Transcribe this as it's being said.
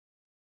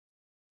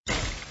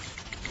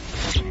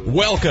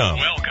Welcome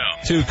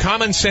to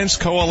Common Sense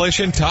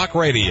Coalition Talk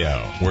Radio,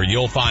 where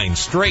you'll find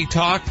straight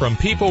talk from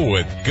people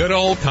with good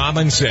old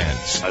common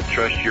sense. I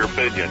trust your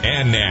opinion.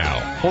 And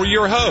now, for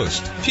your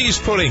host, she's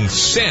putting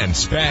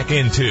sense back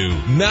into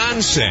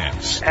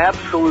nonsense.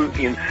 Absolute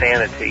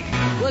insanity.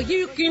 Well,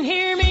 you can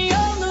hear me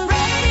on the radio.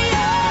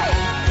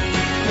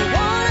 You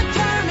want to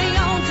turn me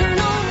on, turn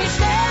on your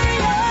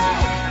stereo.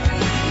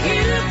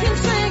 You can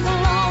sing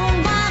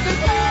along while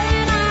they're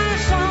playing our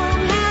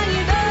song. Now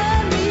you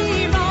done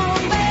me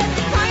wrong,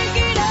 baby, crank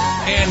it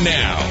up. And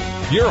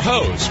now, your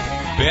host,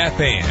 Beth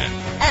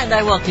Ann. And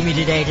I welcome you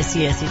today to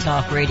CSC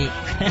Talk Radio.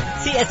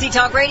 CSC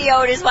Talk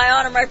Radio, it is my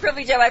honor, my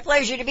privilege, and my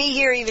pleasure to be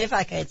here, even if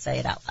I can't say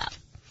it out loud.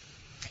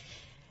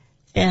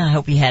 And I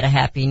hope you had a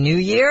happy new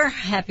year,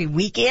 happy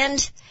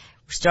weekend.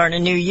 We're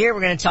starting a new year.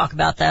 We're going to talk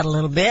about that a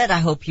little bit. I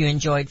hope you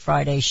enjoyed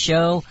Friday's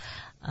show.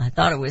 I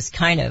thought it was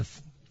kind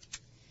of,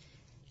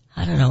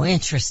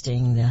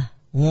 interesting, the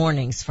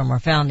warnings from our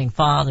founding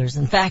fathers.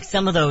 In fact,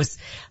 some of those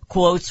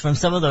quotes from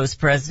some of those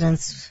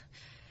presidents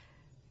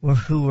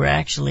who were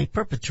actually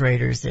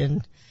perpetrators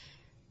in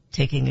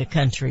taking a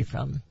country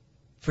from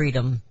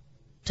freedom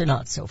to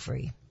not so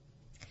free.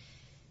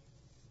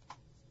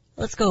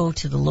 Let's go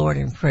to the Lord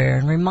in prayer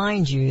and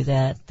remind you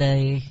that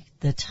the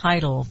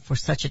title for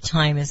such a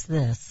time as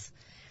this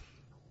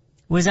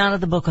was out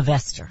of the book of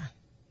Esther.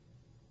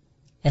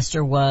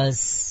 Esther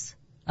was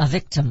a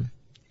victim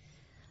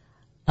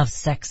of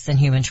sex and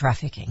human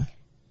trafficking,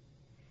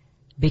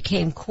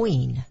 became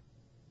queen,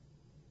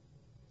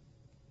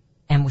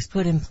 and was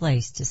put in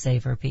place to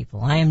save her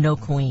people. I am no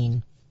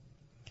queen,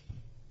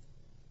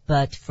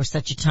 but for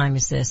such a time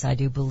as this, I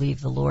do believe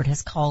the Lord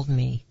has called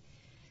me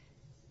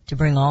to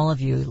bring all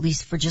of you, at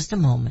least for just a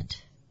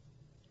moment,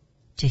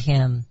 to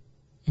Him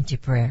and to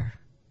prayer.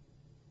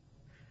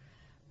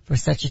 For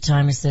such a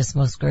time as this,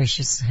 most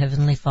gracious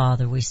Heavenly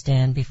Father, we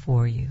stand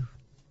before you.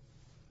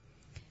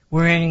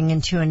 We're entering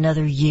into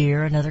another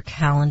year, another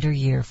calendar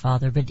year,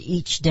 Father, but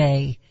each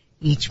day,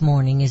 each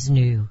morning is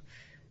new.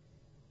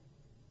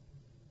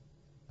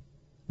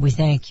 We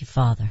thank you,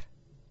 Father,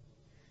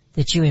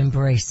 that you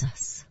embrace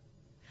us,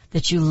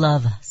 that you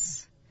love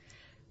us.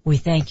 We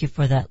thank you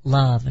for that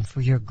love and for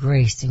your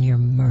grace and your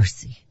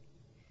mercy.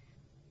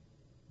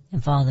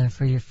 And Father,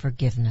 for your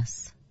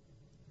forgiveness,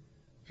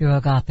 your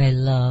agape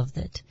love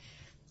that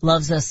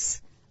loves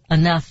us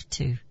enough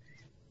to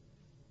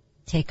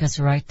take us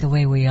right the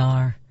way we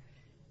are,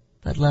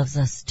 but loves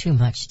us too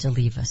much to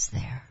leave us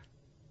there.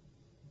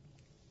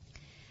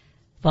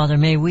 Father,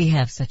 may we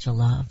have such a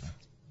love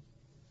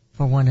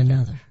for one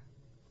another.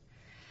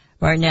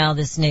 Right now,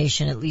 this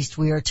nation, at least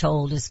we are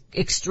told, is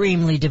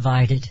extremely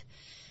divided,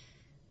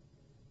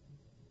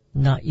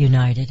 not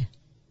united.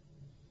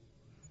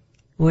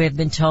 We have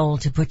been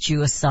told to put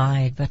you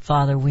aside, but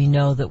Father, we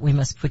know that we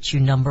must put you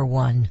number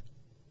one.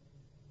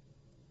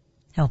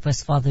 Help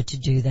us, Father, to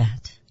do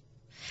that.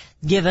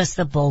 Give us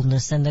the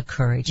boldness and the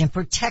courage and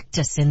protect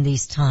us in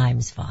these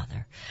times,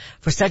 Father.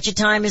 For such a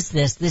time as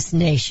this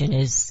nation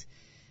is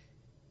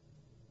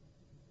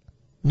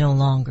no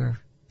longer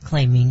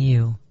claiming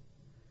you,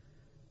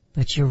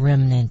 but your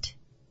remnant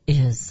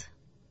is.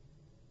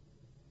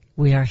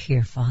 We are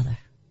here, Father.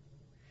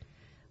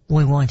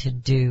 We want to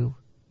do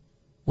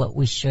what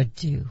we should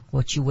do,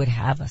 what you would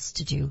have us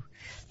to do.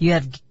 You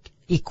have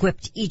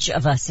equipped each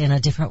of us in a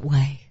different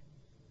way.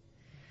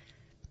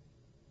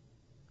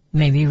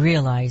 May we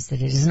realize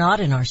that it is not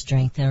in our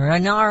strength or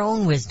in our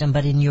own wisdom,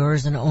 but in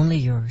yours and only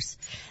yours.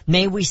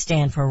 May we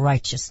stand for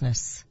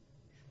righteousness.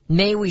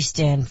 May we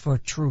stand for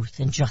truth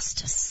and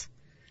justice.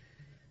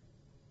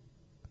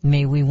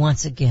 May we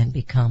once again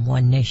become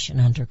one nation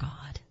under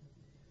God.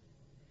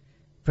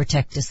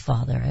 Protect us,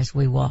 Father, as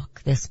we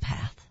walk this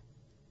path.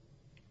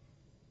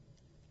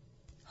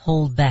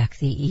 Hold back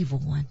the evil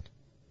one.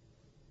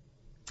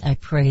 I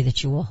pray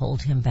that you will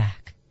hold him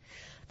back,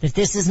 that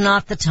this is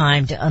not the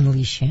time to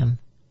unleash him,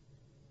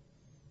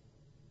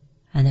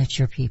 and that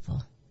your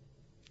people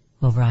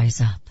will rise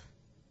up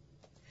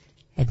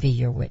and be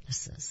your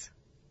witnesses.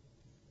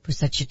 For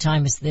such a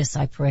time as this,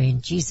 I pray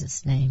in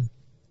Jesus' name.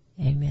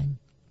 Amen.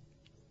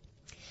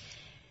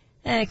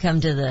 And I come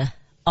to the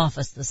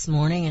office this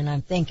morning and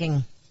I'm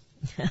thinking,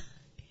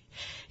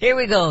 here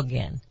we go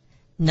again.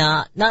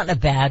 Not in a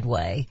bad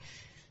way,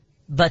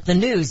 but the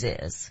news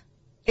is,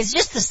 it's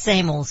just the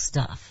same old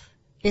stuff,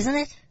 isn't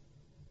it?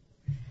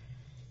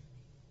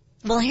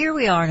 Well, here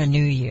we are in a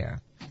new year.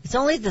 It's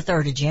only the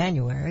 3rd of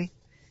January.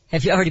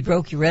 Have you already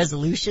broke your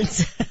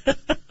resolutions?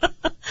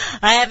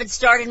 I haven't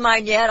started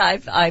mine yet.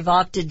 I've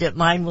opted that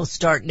mine will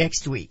start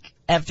next week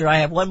after I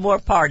have one more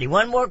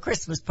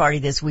Christmas party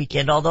this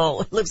weekend,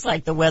 although it looks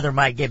like the weather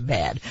might get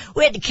bad.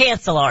 We had to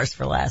cancel ours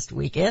for last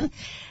weekend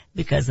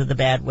because of the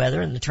bad weather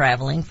and the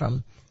traveling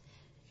from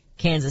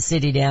Kansas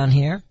City down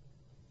here.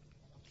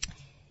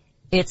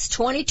 It's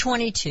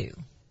 2022.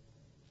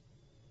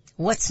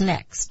 What's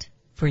next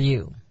for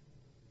you?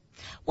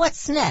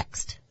 What's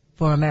next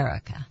for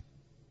America?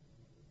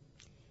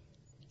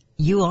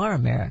 You are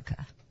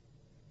America.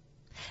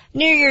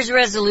 New Year's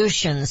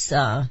resolutions,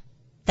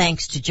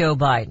 thanks to Joe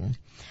Biden,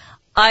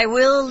 I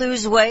will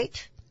lose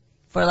weight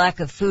for lack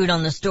of food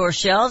on the store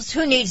shelves.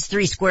 Who needs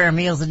 3 square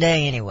meals a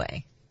day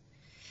anyway?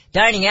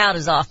 Dining out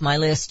is off my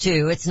list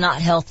too. It's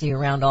not healthy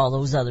around all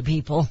those other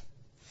people.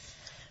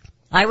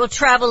 I will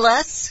travel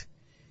less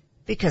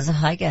because of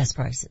high gas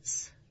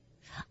prices.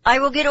 I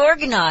will get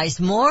organized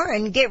more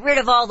and get rid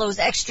of all those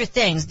extra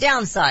things,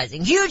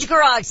 downsizing, huge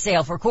garage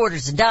sale for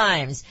quarters and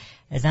dimes,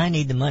 as I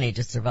need the money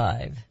to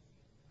survive.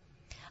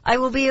 I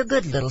will be a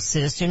good little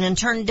citizen and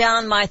turn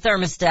down my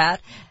thermostat,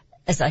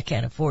 as I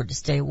can't afford to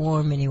stay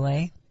warm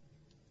anyway.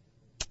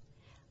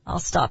 I'll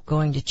stop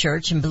going to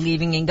church and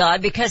believing in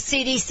God because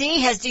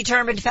CDC has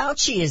determined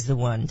Fauci is the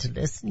one to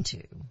listen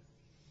to.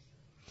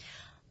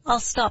 I'll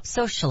stop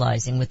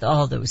socializing with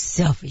all those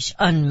selfish,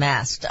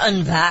 unmasked,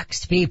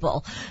 unvaxxed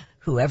people,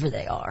 whoever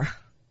they are.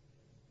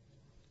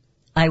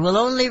 I will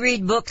only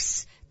read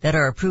books that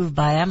are approved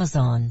by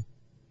Amazon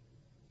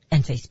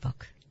and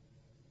Facebook.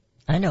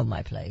 I know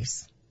my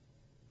place.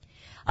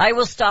 I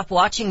will stop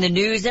watching the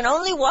news and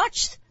only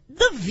watch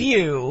The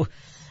View.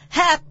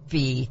 Have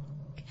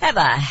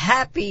a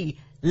happy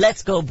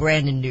Let's Go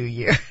Brandon New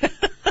Year.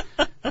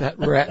 That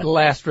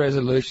last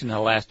resolution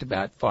will last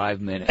about 5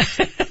 minutes.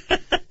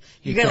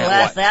 You're going to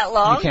last that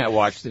long? You can't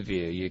watch The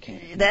View. You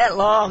can't. That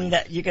long?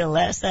 That you're going to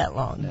last that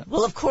long? No.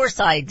 Well, of course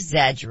I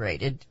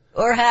exaggerated.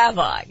 Or have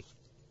I?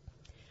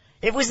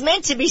 It was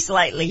meant to be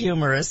slightly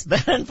humorous,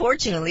 but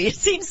unfortunately it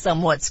seems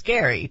somewhat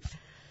scary.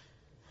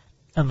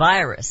 A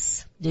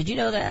virus. Did you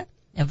know that?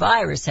 A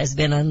virus has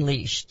been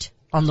unleashed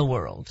on the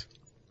world.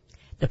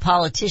 The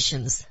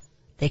politicians,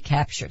 they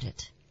captured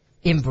it,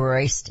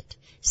 embraced it,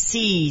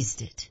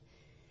 seized it,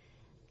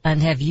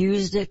 and have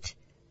used it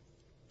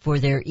for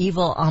their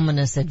evil,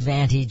 ominous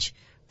advantage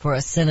for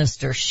a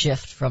sinister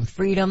shift from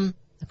freedom,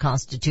 a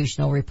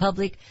constitutional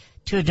republic,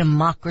 to a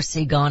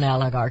democracy gone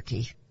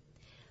oligarchy.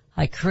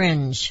 I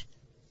cringe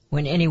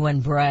when anyone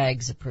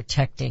brags of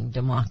protecting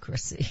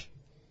democracy.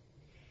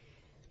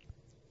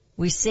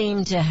 We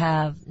seem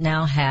to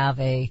now have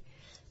a,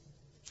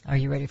 are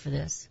you ready for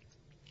this?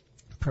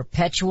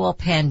 Perpetual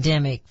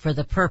pandemic for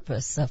the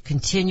purpose of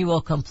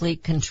continual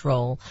complete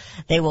control.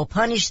 They will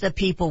punish the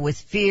people with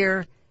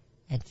fear,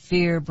 and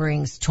fear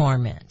brings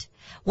torment.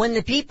 When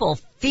the people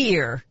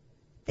fear,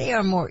 they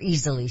are more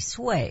easily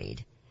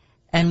swayed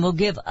and will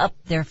give up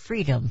their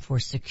freedom for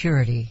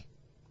security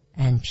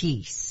and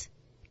peace.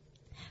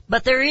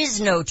 But there is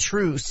no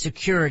true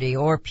security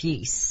or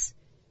peace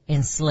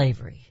in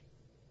slavery.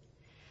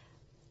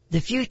 The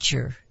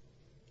future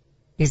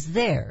is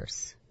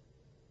theirs,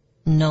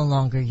 no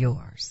longer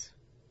yours.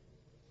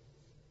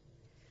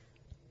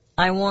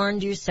 I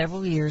warned you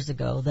several years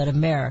ago that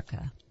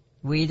America,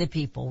 we the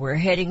people, were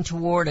heading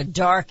toward a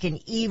dark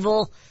and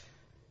evil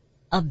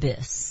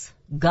abyss,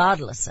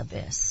 godless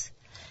abyss.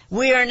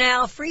 We are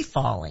now free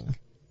falling,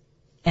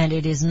 and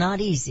it is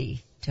not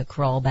easy to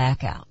crawl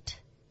back out.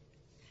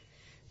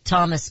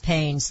 Thomas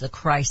Paine's The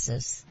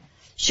Crisis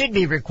should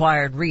be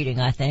required reading,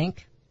 I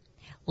think.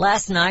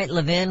 Last night,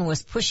 Levin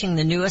was pushing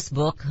the newest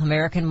book,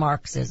 American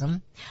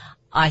Marxism.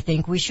 I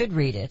think we should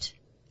read it.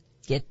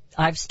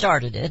 I've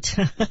started it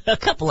a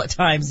couple of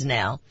times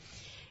now.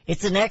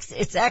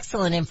 It's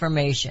excellent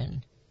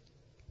information.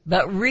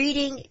 But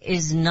reading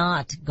is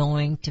not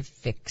going to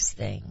fix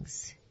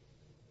things.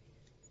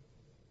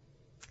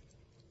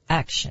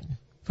 Action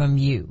from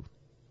you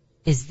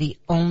is the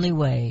only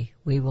way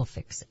we will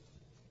fix it.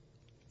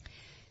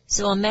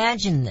 So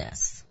imagine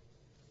this.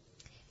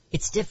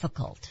 It's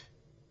difficult,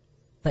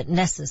 but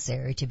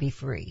necessary to be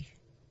free.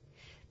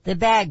 The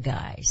bad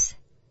guys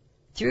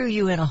threw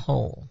you in a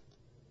hole.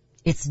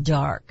 It's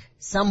dark,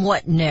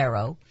 somewhat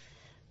narrow,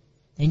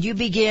 and you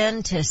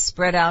begin to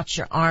spread out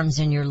your arms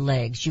and your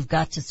legs. You've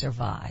got to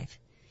survive.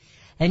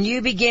 And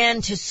you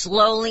begin to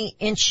slowly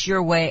inch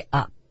your way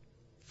up,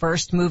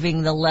 first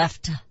moving the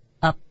left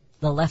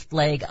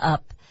leg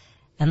up,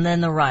 and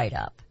then the right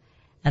up,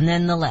 and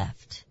then the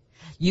left.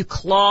 You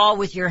claw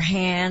with your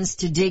hands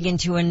to dig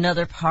into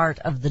another part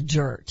of the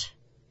dirt.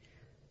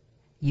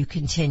 You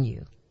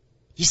continue.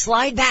 You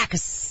slide back a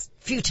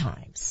few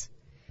times.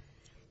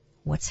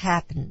 What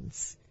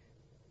happens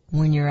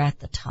when you're at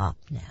the top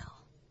now?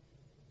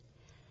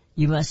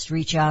 You must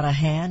reach out a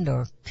hand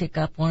or kick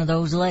up one of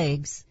those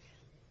legs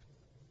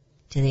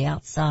to the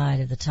outside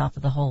of the top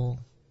of the hole.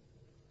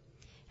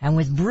 And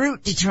with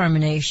brute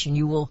determination,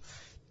 you will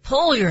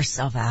pull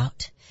yourself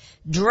out,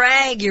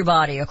 drag your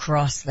body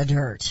across the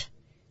dirt,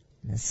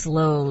 and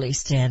slowly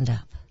stand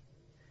up.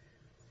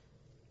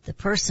 The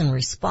person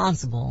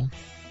responsible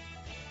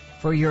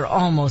for your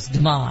almost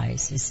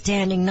demise is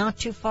standing not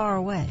too far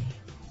away,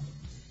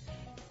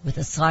 with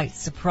a slight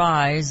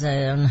surprise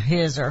on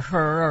his or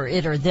her or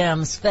it or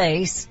them's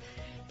face,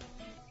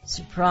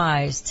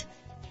 surprised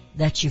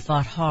that you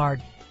fought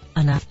hard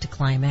enough to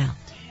climb out.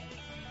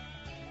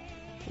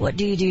 What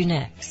do you do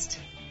next?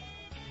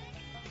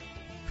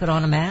 Put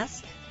on a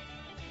mask?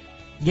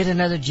 Get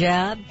another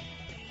jab?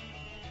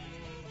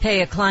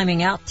 Pay a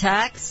climbing out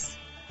tax?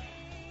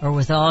 Or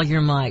with all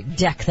your might,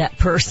 deck that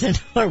person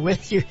or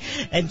with you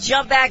and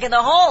jump back in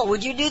the hole?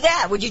 Would you do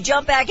that? Would you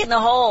jump back in the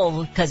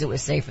hole because it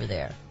was safer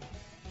there?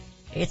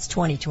 It's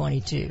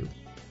 2022.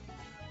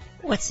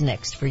 What's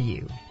next for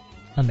you,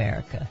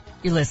 America?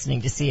 You're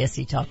listening to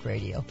CSC Talk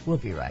Radio. We'll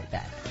be right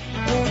back.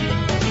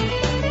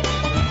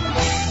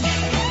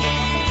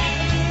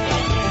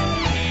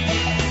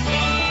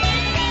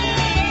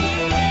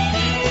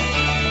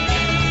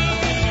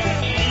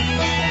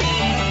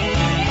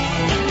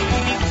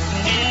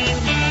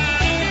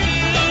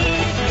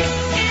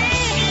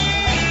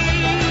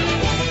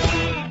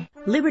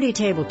 Liberty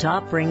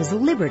Tabletop brings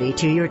liberty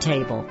to your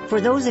table. For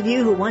those of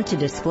you who want to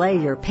display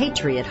your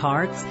patriot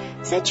hearts,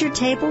 set your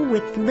table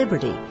with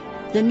Liberty,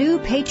 the new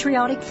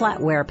patriotic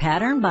flatware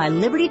pattern by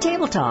Liberty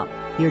Tabletop.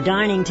 Your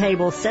dining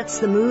table sets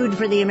the mood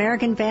for the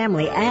American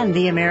family and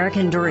the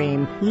American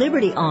dream.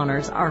 Liberty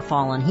honors our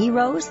fallen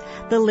heroes,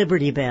 the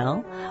Liberty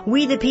Bell,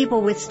 We the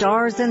People with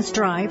Stars and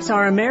Stripes,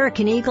 our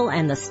American Eagle,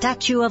 and the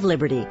Statue of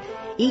Liberty.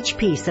 Each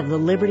piece of the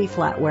Liberty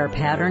flatware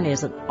pattern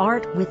is an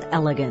art with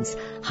elegance,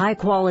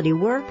 high-quality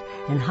work,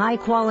 and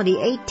high-quality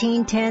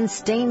 1810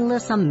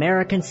 stainless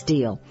American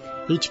steel.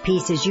 Each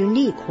piece is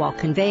unique while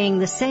conveying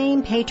the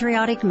same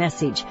patriotic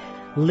message,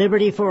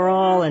 liberty for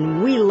all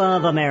and we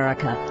love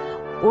America.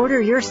 Order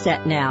your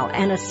set now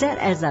and a set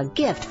as a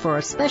gift for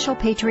a special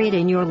patriot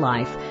in your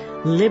life.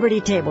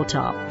 Liberty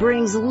Tabletop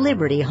brings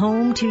liberty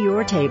home to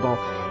your table.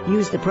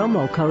 Use the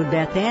promo code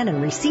BethAnn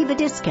and receive a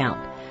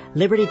discount.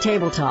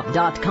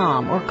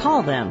 LibertyTabletop.com or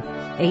call them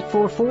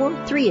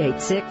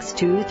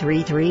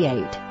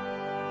 844-386-2338.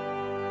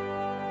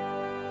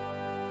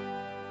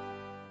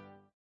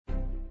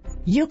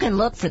 You can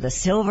look for the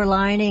silver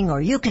lining,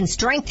 or you can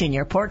strengthen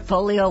your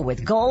portfolio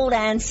with gold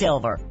and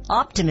silver.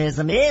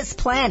 Optimism is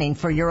planning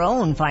for your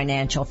own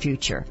financial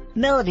future.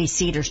 Melody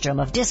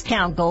Cedarstrom of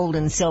Discount Gold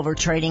and Silver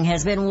Trading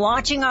has been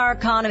watching our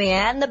economy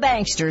and the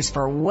banksters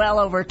for well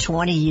over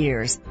 20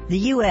 years. The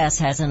U.S.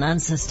 has an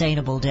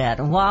unsustainable debt,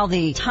 and while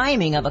the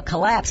timing of a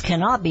collapse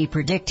cannot be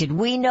predicted,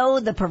 we know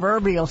the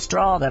proverbial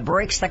straw that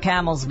breaks the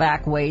camel's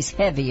back weighs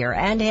heavier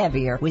and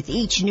heavier with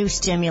each new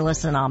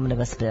stimulus and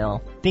omnibus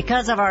bill.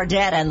 Because of our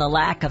debt and the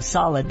lack of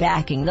solid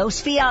backing,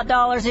 those fiat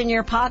dollars in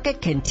your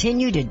pocket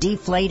continue to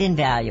deflate in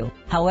value.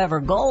 However,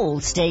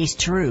 gold stays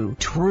true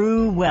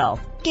wealth.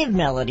 Give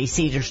Melody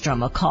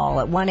Cedarstrom a call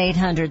at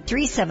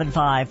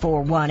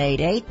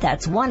 1-800-375-4188.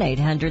 That's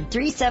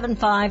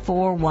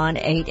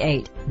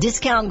 1-800-375-4188.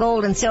 Discount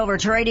Gold and Silver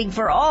Trading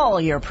for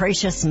all your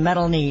precious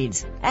metal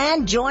needs.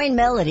 And join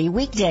Melody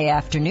weekday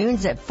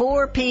afternoons at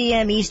 4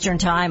 p.m. Eastern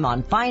Time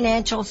on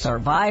Financial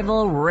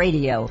Survival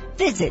Radio.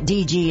 Visit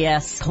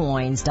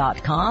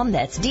DGScoins.com.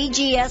 That's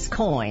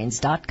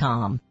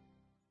DGScoins.com.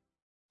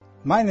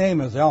 My name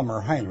is Elmer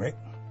Heinrich.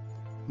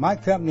 My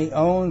company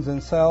owns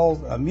and sells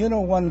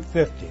Immuno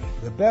 150,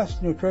 the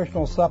best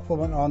nutritional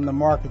supplement on the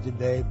market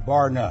today,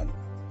 bar none.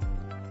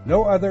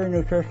 No other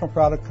nutritional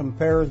product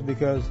compares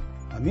because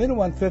Immuno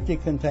 150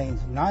 contains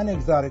 9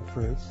 exotic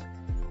fruits,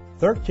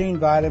 13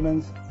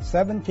 vitamins,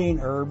 17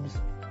 herbs,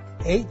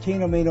 18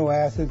 amino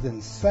acids,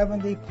 and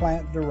 70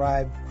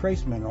 plant-derived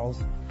trace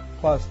minerals,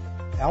 plus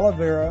aloe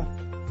vera,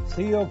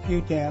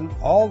 CoQ10,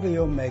 all the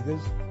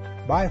omegas,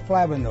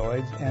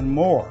 biflavonoids, and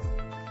more.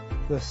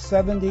 The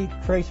 70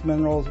 trace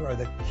minerals are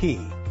the key.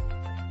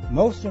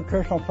 Most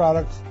nutritional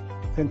products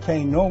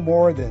contain no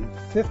more than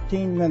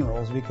 15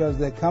 minerals because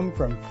they come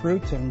from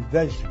fruits and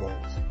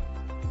vegetables.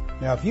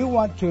 Now, if you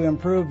want to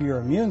improve your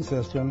immune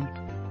system,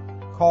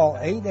 call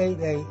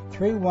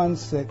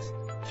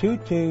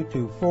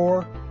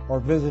 888-316-2224 or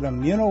visit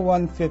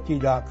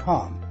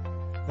immuno150.com.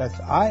 That's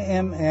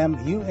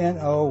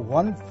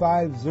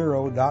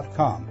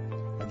IMMUNO150.com.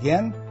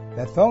 Again,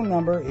 that phone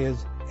number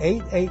is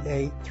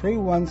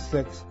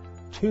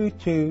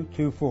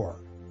 888-316-2224.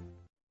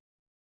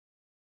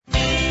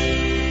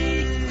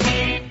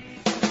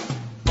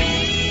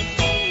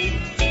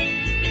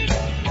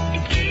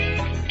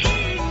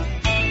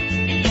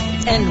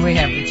 And we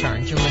have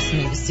returned. You're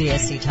listening to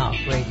CSC Talk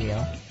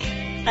Radio.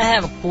 I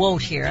have a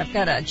quote here. I've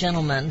got a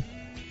gentleman,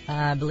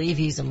 I believe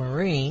he's a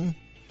Marine,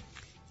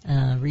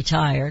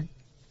 retired,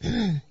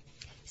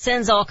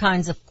 sends all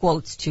kinds of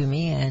quotes to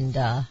me, and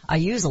I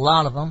use a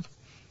lot of them.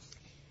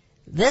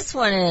 This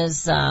one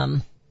is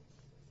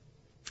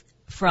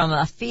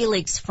from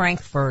Felix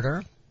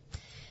Frankfurter,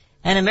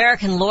 an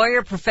American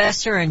lawyer,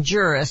 professor, and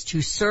jurist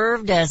who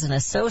served as an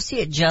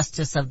associate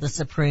justice of the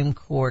Supreme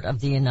Court of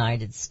the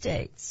United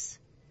States.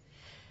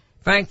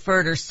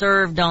 Frankfurter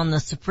served on the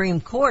Supreme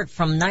Court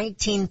from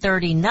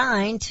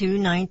 1939 to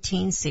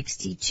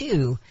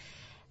 1962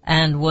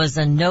 and was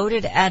a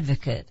noted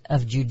advocate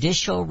of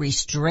judicial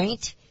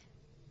restraint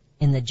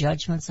in the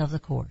judgments of the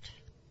court.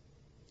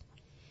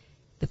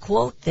 The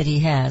quote that he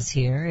has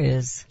here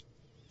is,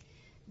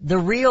 "The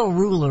real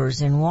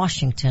rulers in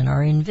Washington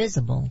are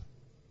invisible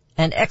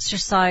and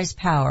exercise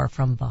power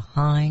from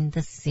behind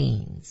the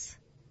scenes."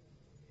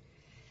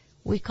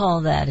 We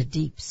call that a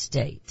deep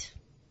state.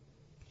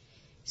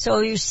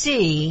 So you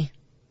see,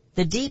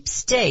 the deep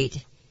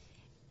state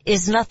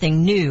is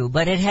nothing new,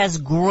 but it has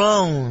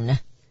grown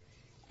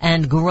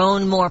and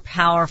grown more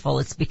powerful.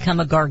 It's become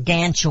a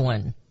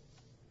gargantuan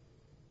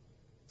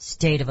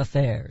state of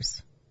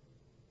affairs.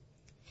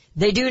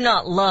 They do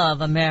not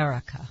love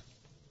America.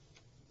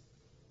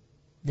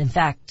 In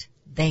fact,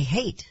 they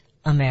hate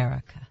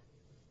America.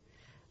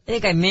 I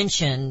think I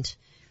mentioned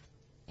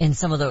in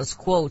some of those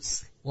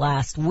quotes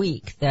last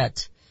week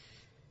that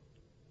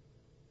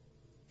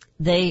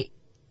they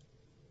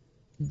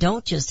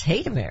don't just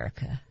hate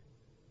America.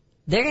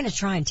 They're going to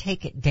try and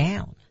take it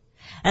down.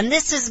 And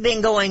this has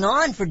been going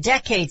on for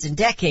decades and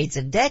decades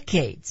and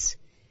decades.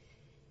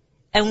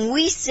 And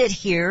we sit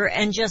here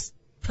and just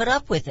put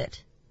up with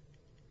it.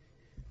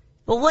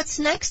 Well, what's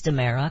next,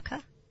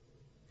 America?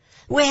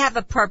 We have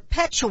a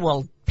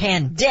perpetual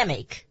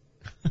pandemic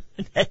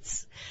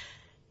that's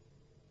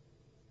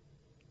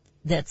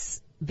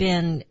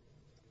been,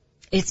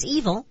 it's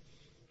evil.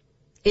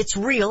 It's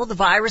real. The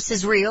virus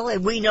is real.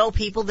 And we know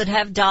people that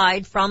have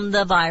died from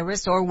the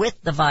virus or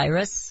with the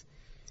virus.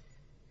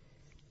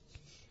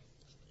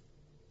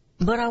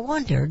 But I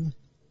wondered,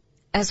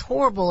 as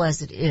horrible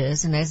as it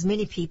is, and as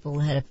many people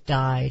have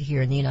died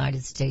here in the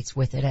United States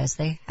with it as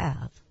they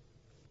have,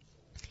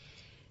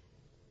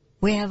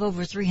 we have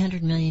over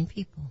 300 million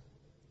people.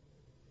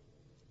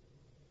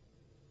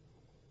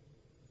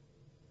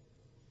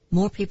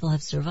 More people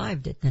have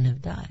survived it than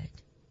have died.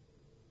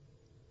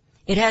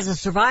 It has a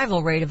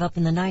survival rate of up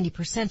in the 90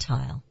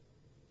 percentile,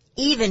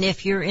 even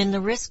if you're in the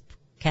risk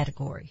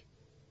category.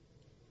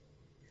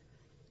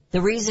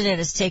 The reason it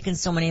has taken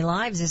so many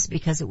lives is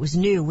because it was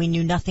new. We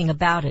knew nothing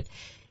about it.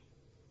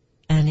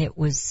 And it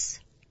was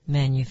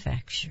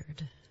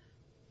manufactured,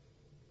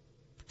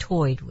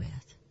 toyed with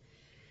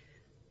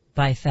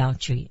by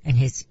Fauci and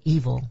his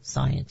evil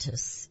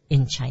scientists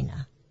in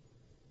China.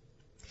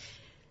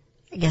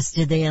 I guess,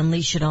 did they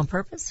unleash it on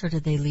purpose or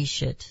did they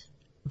unleash it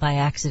by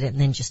accident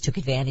and then just took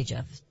advantage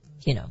of,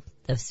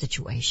 the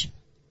situation?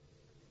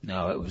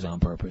 No, it was on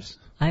purpose.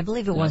 I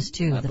believe it was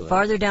too. The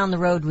farther down the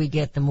road we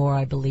get, the more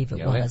I believe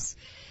it was.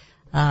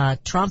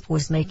 Trump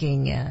was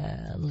making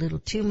a little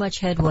too much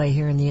headway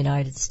here in the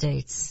United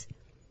States.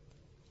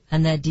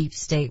 And that deep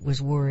state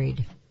was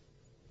worried.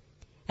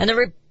 And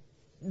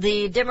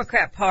the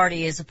Democrat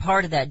Party is a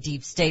part of that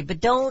deep state, but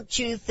don't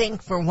you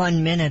think for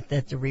 1 minute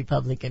that the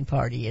Republican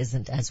Party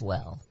isn't as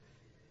well.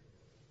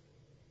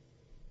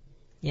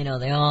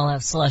 They all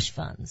have slush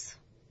funds.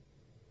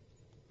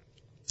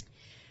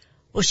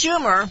 Well,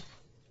 Schumer,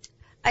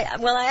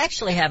 I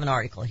actually have an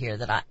article here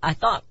that I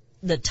thought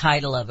the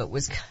title of it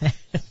was kind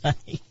of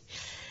funny.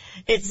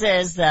 It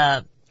says,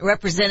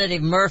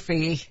 Representative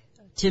Murphy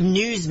to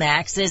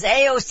Newsmax says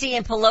AOC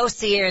and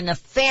Pelosi are in the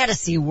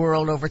fantasy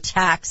world over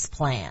tax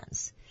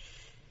plans.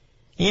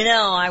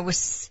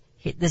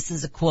 This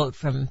is a quote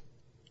from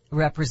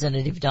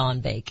Representative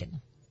Don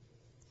Bacon.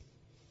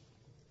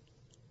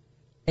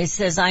 It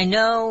says, I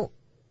know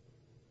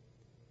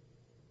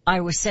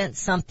I was sent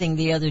something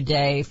the other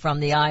day from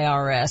the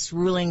IRS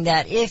ruling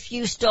that if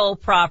you stole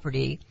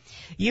property,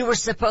 you were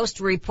supposed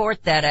to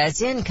report that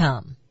as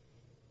income,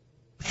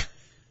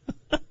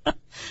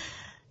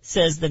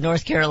 says the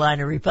North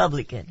Carolina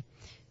Republican.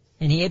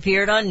 And he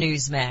appeared on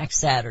Newsmax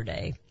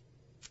Saturday.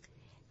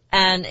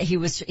 And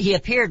he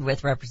appeared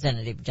with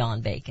Representative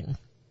John Bacon.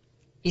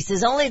 He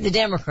says only the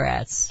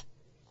Democrats'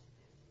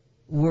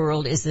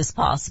 world is this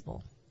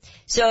possible.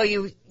 So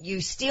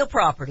you steal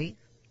property,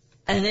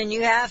 and then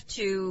you have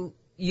to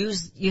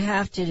divulge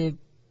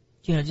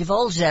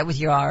that with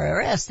your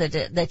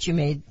IRS that you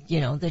made,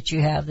 that you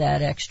have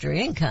that extra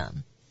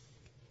income.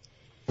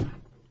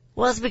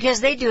 Well, it's because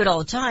they do it all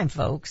the time,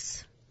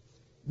 folks.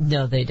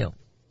 No, they don't.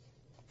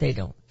 They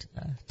don't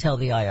tell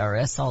the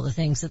IRS all the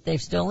things that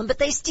they've stolen, but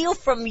they steal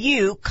from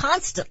you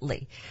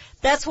constantly.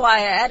 That's why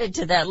I added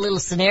to that little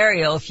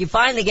scenario. If you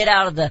finally get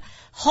out of the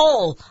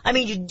hole,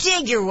 you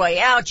dig your way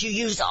out, you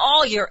use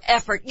all your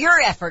effort,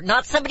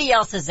 not somebody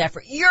else's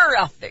effort, your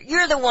effort.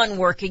 You're the one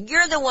working,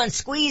 you're the one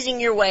squeezing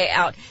your way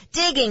out,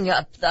 digging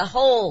up the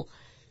hole.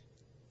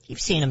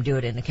 You've seen them do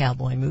it in the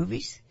cowboy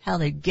movies, how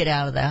they get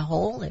out of that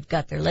hole. They've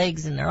got their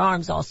legs and their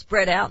arms all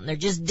spread out and they're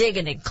just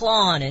digging and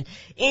clawing and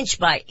inch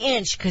by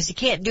inch because you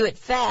can't do it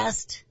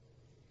fast.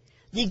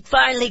 You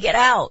finally get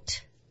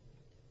out.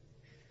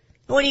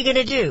 What are you going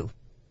to do?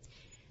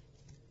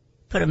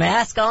 Put a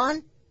mask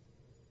on?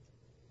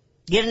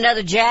 Get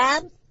another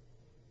jab?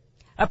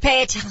 Or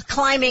pay a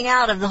climbing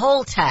out of the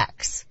hole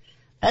tax?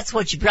 That's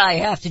what you probably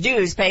have to do,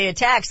 is pay a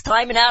tax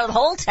climbing out of the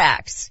hole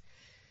tax.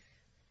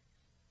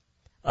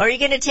 Or are you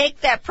going to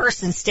take that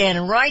person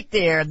standing right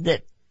there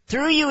that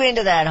threw you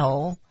into that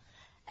hole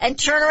and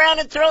turn around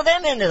and throw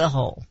them into the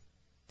hole?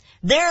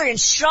 They're in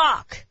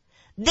shock.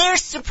 They're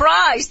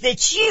surprised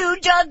that you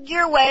dug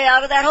your way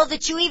out of that hole,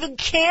 that you even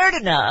cared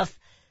enough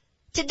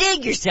to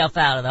dig yourself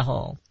out of the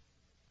hole.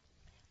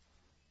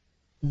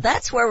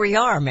 That's where we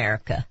are,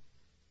 America.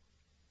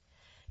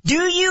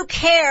 Do you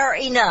care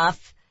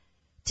enough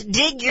to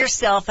dig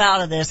yourself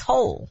out of this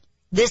hole,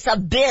 this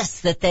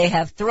abyss that they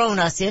have thrown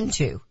us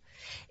into?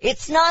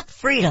 It's not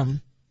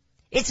freedom.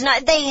 It's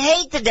not, they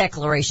hate the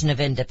Declaration of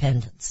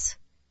Independence.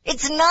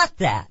 It's not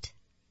that.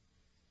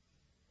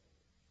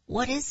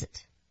 What is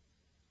it?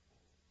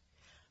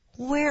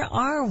 Where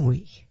are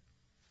we?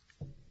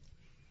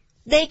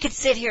 They could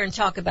sit here and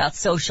talk about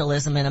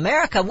socialism in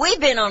America. We've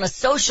been on a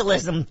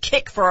socialism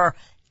kick for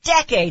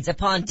decades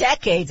upon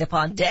decades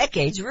upon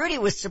decades. Rudy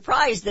was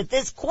surprised that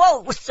this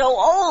quote was so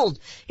old.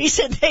 He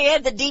said they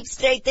had the deep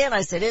state then.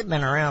 I said, it's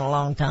been around a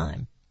long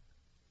time.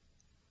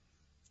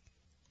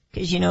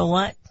 Because you know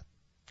what?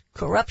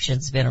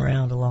 Corruption's been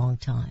around a long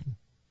time.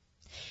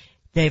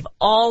 They've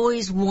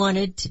always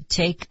wanted to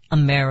take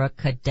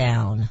America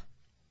down.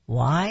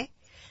 Why?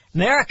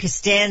 America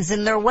stands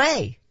in their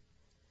way.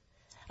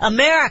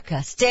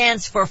 America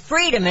stands for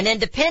freedom and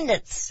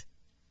independence.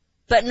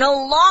 But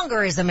no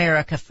longer is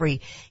America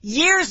free.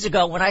 Years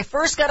ago, when I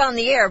first got on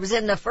the air, it was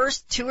in the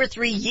first 2 or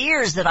 3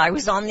 years that I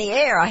was on the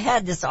air, I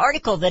had this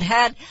article that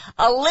had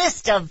a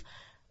list of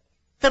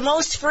the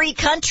most free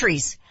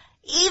countries.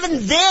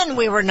 Even then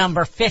we were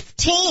number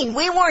 15.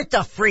 We weren't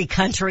the free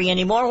country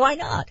anymore. Why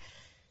not?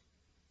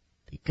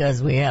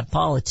 Because we have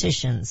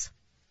politicians.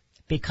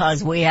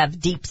 Because we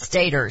have deep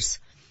staters.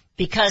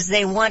 Because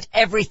they want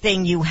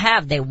everything you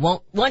have. They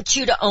won't want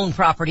you to own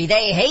property.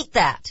 They hate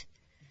that.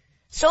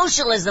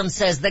 Socialism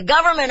says the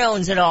government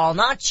owns it all,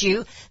 not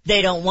you.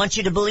 They don't want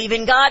you to believe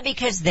in God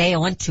because they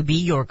want to be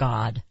your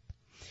God.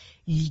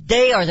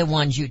 They are the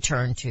ones you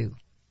turn to.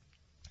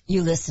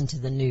 You listen to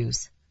the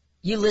news.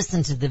 You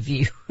listen to The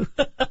View.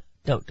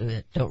 Don't do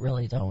it.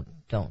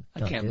 Don't.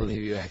 I can't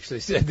believe you actually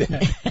said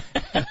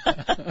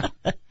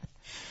that.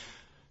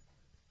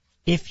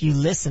 If you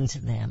listen to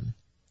them,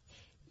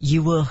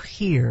 you will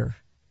hear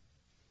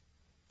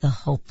the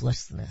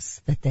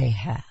hopelessness that they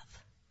have.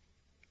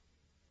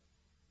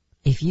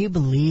 If you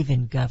believe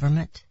in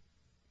government,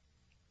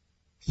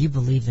 you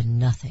believe in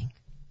nothing.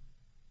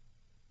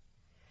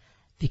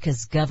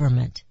 Because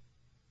government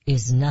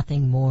is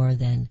nothing more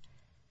than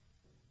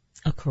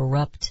a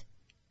corrupt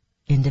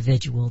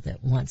individual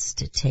that wants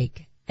to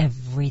take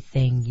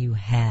everything you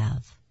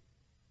have.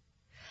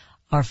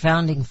 Our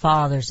founding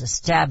fathers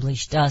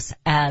established us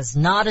as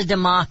not a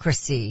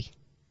democracy.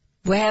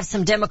 We have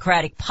some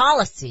democratic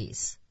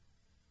policies,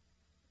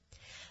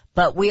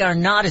 but we are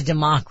not a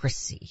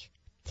democracy.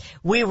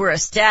 We were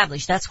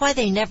established. That's why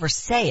they never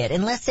say it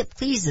unless it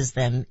pleases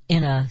them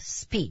in a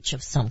speech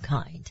of some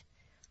kind.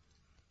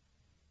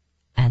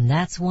 And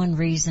that's one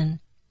reason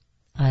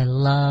I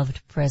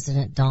loved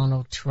President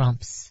Donald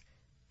Trump's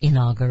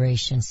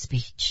inauguration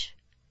speech.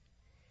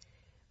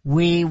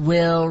 We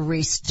will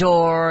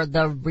restore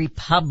the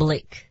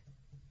republic.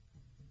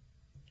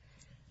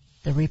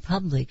 The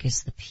republic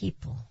is the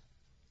people.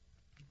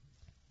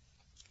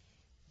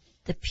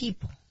 The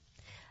people.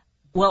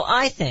 Well,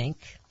 I think,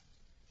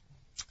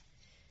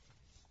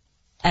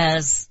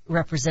 as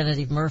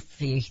Representative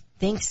Murphy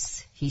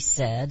thinks he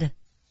said,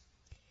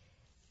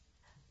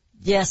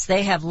 yes,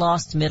 they have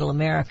lost middle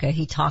America.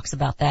 He talks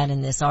about that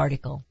in this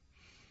article.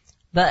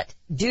 But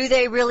do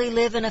they really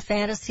live in a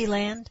fantasy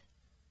land?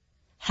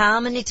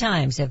 How many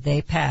times have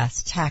they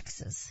passed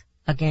taxes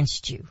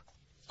against you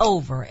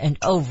over and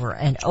over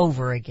and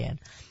over again?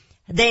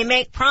 They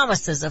make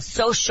promises of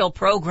social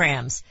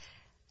programs,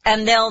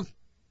 and they'll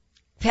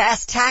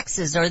pass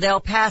taxes or they'll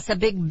pass a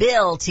big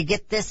bill to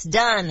get this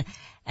done.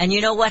 And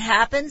you know what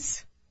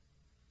happens?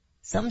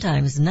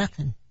 Sometimes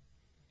nothing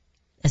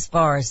as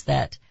far as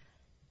that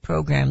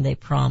program they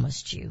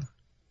promised you.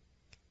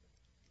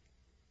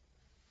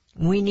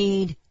 We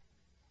need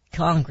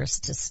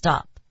Congress to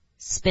stop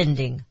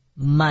spending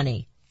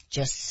money.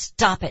 Just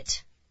stop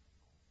it.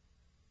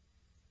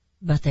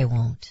 But they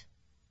won't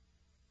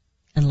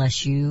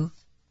unless you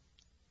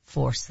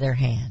force their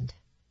hand.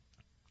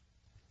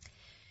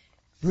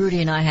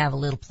 Rudy and I have a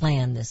little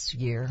plan this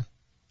year,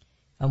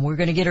 and we're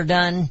going to get her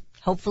done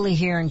hopefully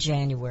here in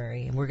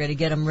January, and we're going to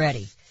get them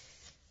ready.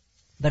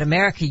 But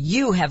America,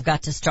 you have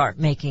got to start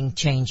making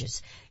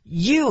changes.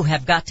 You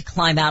have got to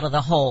climb out of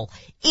the hole.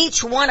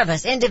 Each one of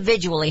us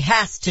individually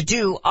has to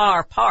do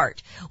our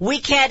part. We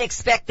can't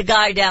expect the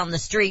guy down the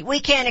street. We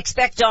can't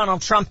expect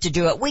Donald Trump to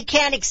do it. We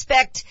can't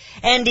expect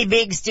Andy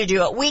Biggs to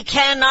do it. We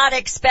cannot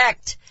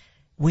expect.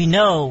 We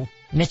know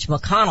Mitch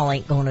McConnell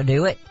ain't going to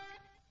do it.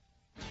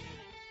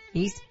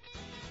 He's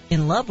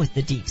in love with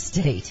the deep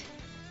state.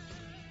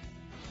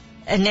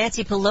 And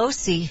Nancy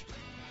Pelosi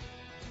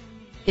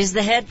is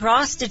the head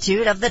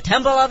prostitute of the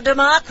Temple of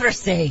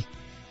Democracy.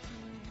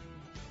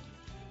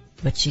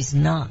 But she's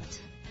not.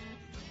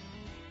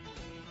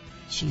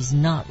 She's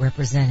not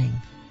representing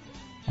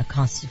a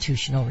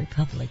constitutional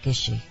republic, is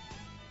she?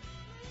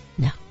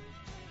 No.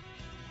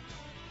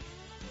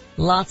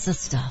 Lots of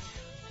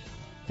stuff.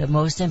 But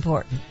most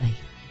importantly,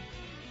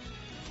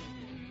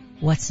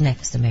 what's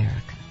next,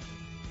 America?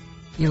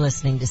 You're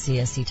listening to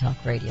CSC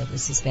Talk Radio.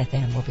 This is Beth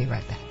Ann. We'll be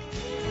right back.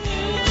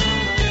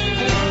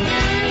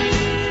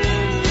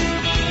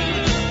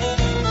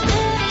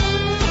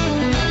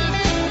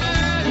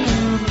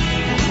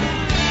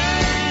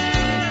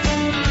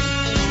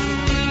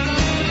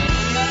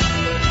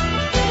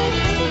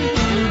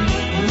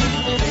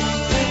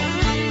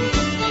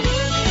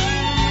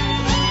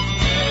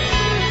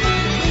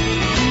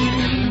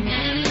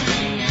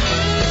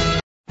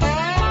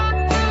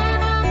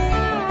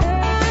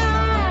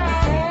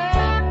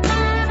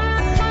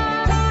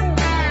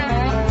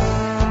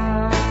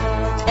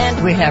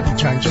 We have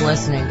returned. You're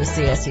listening to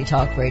CSC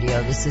Talk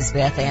Radio. This is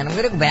Beth Ann. I'm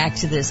going to go back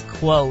to this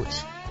quote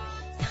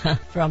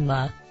from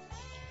a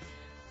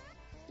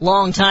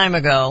long time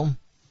ago.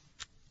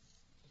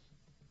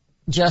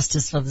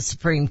 Justice of the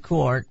Supreme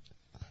Court.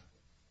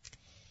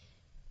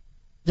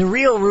 The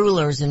real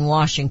rulers in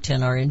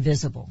Washington are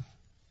invisible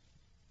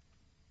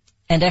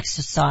and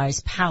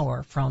exercise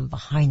power from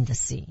behind the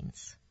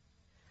scenes.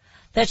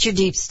 That's your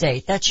deep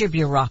state. That's your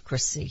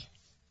bureaucracy.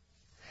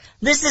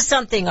 This is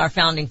something our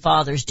founding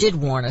fathers did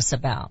warn us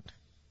about.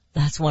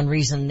 That's one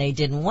reason they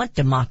didn't want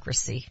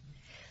democracy,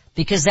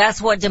 because that's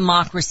what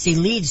democracy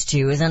leads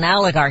to, is an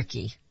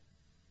oligarchy.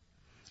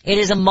 It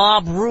is a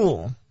mob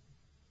rule.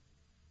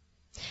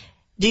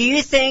 Do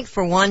you think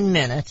for 1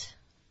 minute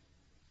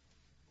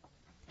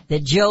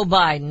that Joe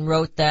Biden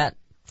wrote that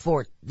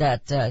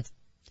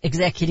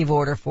Executive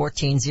Order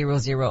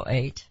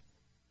 14008?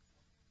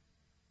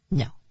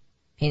 No,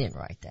 he didn't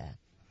write that.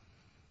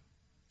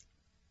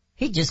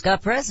 He just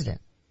got president.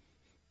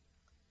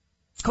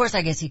 Of course,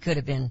 I guess he could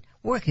have been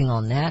working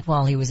on that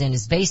while he was in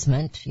his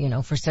basement,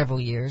 for several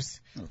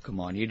years. Oh, come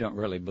on, you don't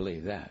really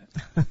believe that.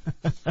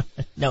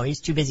 No,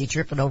 he's too busy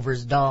tripping over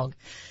his dog.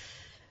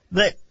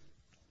 But,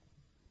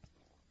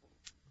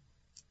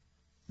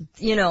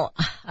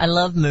 I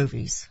love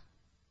movies.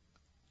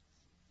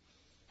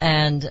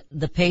 And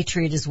The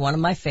Patriot is one of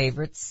my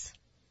favorites.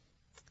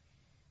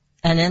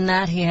 And in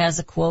that he has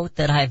a quote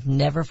that I've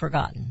never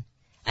forgotten.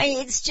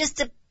 It's just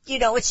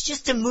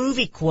a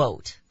movie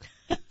quote.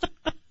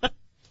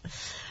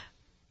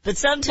 But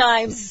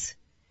sometimes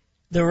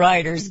the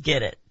writers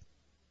get it.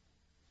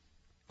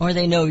 Or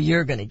they know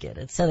you're going to get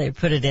it, so they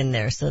put it in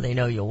there so they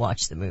know you'll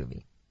watch the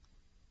movie.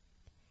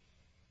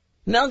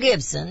 Mel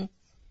Gibson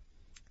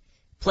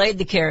played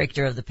the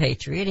character of the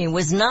Patriot. He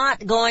was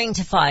not going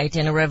to fight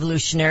in a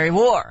Revolutionary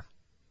War.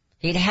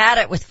 He'd had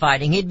it with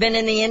fighting. He'd been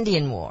in the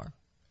Indian War.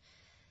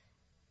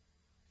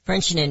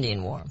 French and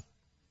Indian War.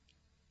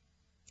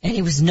 And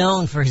he was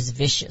known for his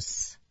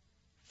vicious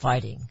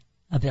fighting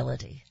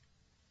ability.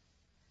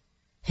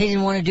 He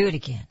didn't want to do it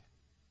again.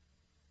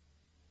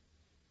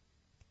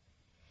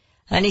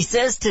 And he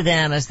says to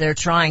them as they're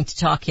trying to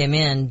talk him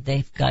in,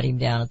 they've got him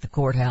down at the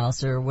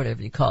courthouse or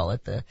whatever you call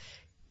it, the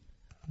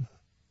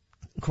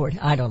court,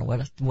 I don't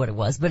know what it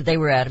was, but they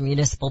were at a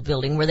municipal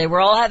building where they were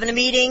all having a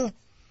meeting.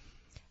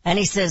 And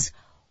he says,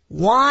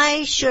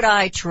 why should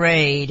I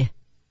trade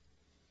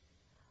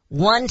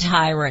one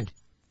tyrant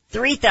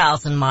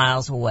 3,000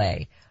 miles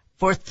away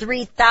for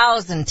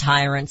 3,000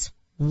 tyrants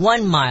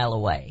 1 mile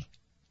away?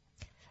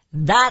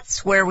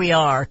 That's where we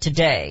are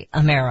today,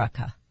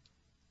 America.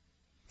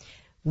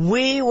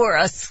 We were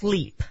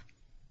asleep.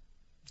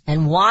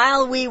 And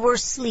while we were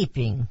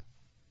sleeping,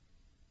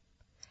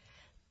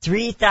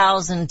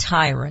 3,000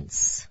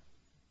 tyrants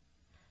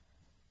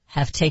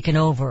have taken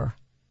over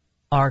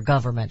our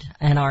government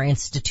and our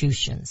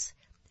institutions.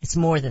 It's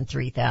more than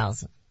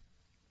 3,000.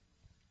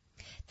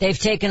 They've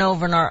taken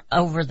over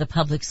the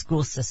public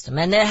school system,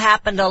 and it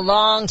happened a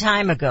long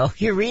time ago.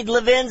 You read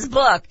Levin's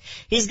book,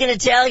 he's going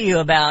to tell you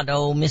about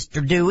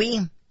Mr.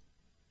 Dewey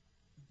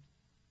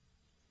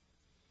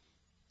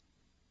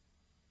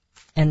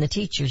and the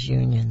teachers'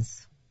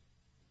 unions.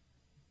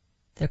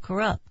 They're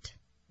corrupt.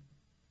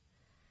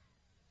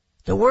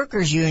 The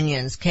workers'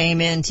 unions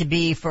came in to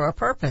be for a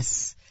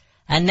purpose,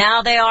 and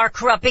now they are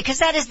corrupt, because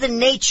that is the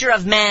nature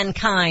of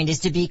mankind,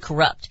 is to be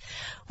corrupt.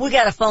 We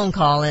got a phone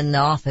call in the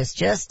office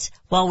just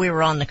while we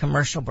were on the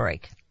commercial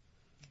break.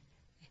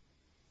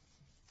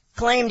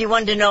 Claimed he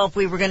wanted to know if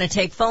we were going to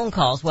take phone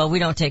calls. Well, we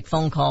don't take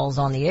phone calls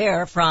on the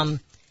air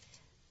from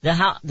the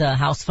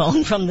house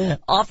phone, from the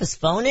office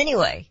phone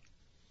anyway.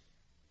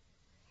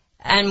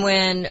 And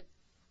when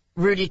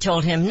Rudy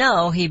told him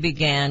no, he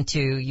began to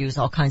use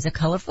all kinds of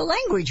colorful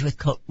language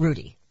with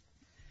Rudy.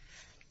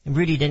 And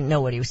Rudy didn't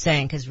know what he was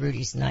saying because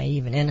Rudy's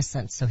naive and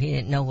innocent, so he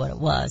didn't know what it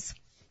was.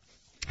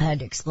 I had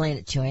to explain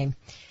it to him.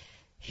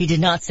 He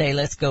did not say,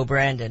 let's go,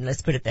 Brandon.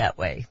 Let's put it that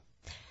way.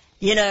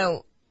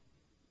 It's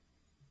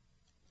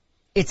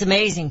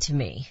amazing to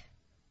me,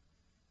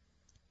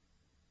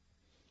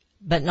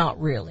 but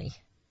not really,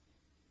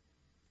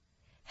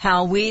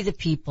 how we the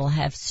people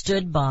have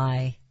stood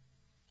by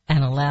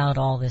and allowed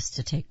all this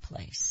to take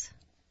place.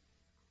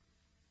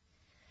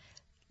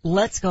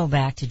 Let's go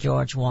back to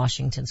George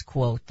Washington's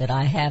quote that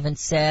I haven't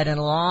said in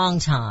a long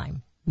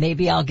time.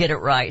 Maybe I'll get it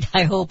right.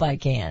 I hope I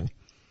can.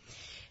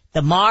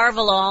 The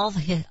marvel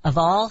of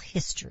all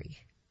history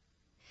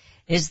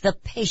is the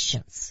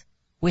patience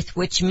with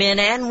which men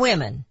and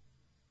women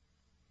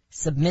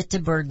submit to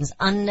burdens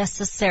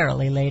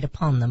unnecessarily laid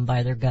upon them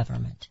by their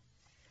government.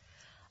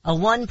 A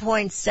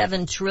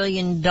 $1.7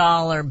 trillion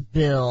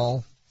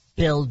bill,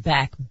 Build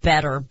Back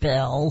Better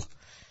bill,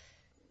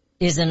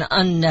 is an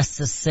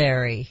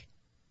unnecessary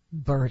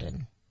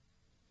burden.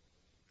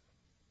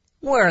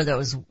 Where is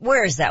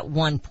that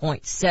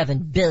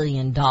 $1.7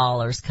 billion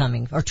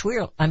coming,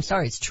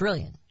 it's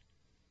trillion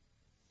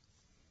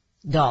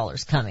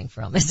dollars coming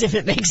from? As if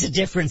it makes a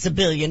difference, a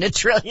billion, a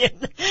trillion.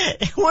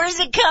 Where's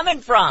it coming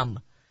from?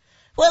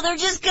 Well, they're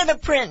just gonna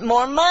print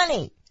more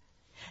money.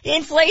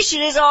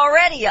 Inflation is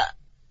already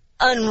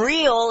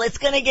unreal. It's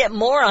going to get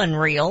more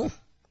unreal.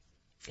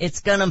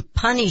 It's going to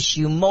punish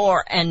you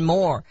more and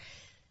more.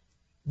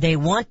 They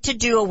want to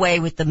do away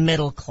with the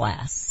middle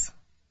class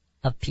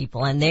of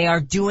people, and they are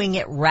doing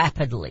it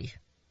rapidly.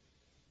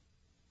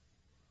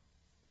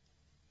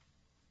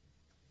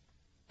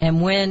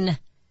 And when,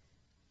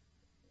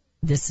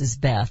 this is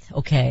Beth,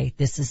 okay,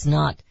 this is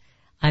not,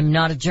 I'm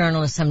not a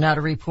journalist, I'm not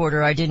a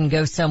reporter, I didn't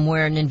go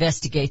somewhere and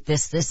investigate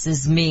this. This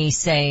is me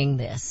saying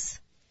this.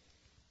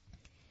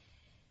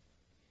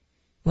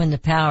 When the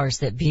powers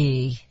that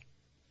be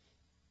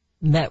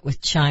met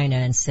with China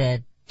and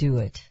said, do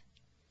it,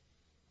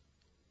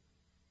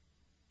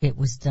 it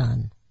was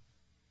done.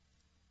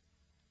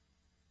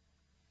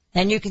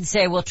 And you can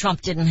say, well,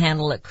 Trump didn't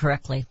handle it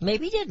correctly.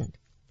 Maybe he didn't.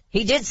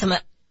 He did some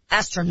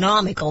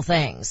astronomical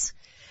things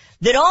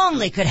that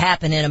only could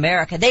happen in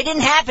America. They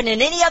didn't happen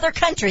in any other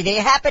country. They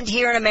happened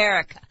here in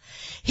America.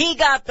 He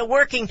got the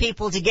working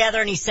people together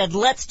and he said,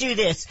 let's do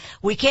this.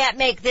 We can't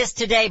make this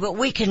today, but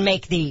we can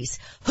make these.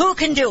 Who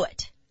can do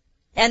it?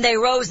 And they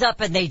rose up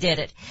and they did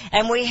it.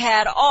 And we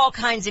had all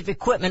kinds of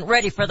equipment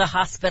ready for the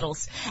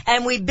hospitals.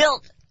 And we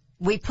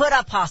put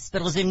up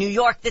hospitals in New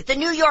York that the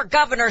New York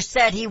governor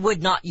said he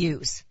would not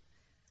use.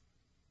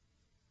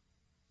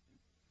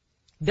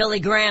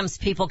 Billy Graham's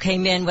people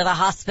came in with a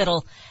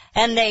hospital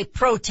and they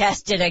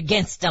protested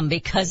against them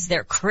because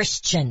they're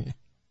Christian.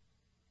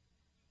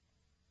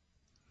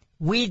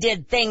 We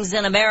did things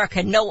in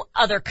America no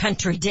other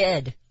country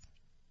did.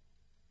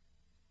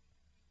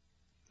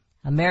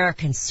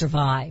 Americans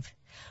survive.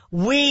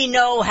 We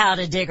know how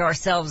to dig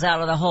ourselves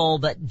out of the hole,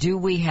 but do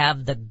we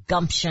have the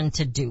gumption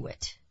to do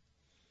it?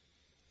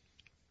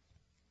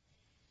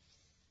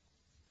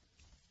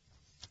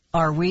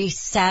 Are we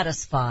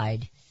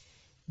satisfied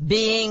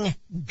being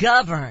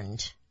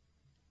governed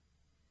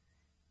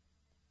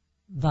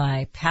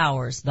by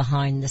powers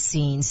behind the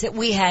scenes that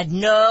we had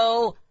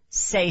no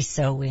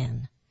say-so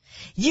in?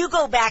 You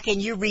go back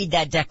and you read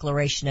that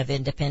Declaration of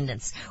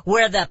Independence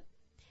where the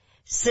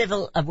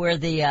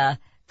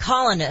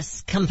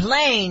colonists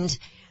complained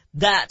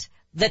that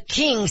the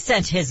king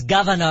sent his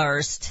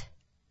governors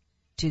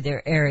to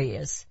their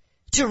areas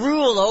to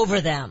rule over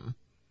them.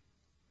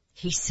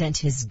 He sent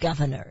his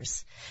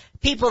governors.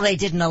 People they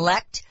didn't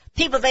elect,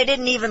 people they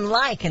didn't even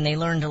like, and they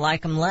learned to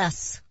like them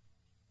less.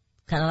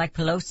 Kind of like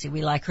Pelosi.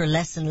 We like her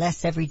less and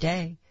less every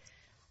day.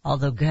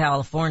 Although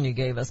California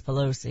gave us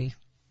Pelosi.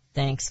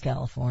 Thanks,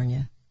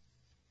 California.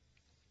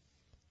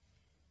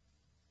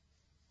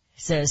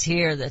 It says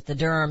here that the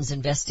Durham's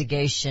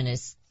investigation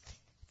is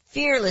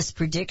fearless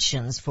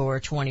predictions for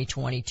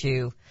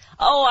 2022.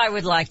 Oh, I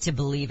would like to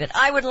believe it.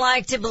 I would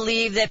like to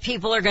believe that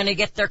people are going to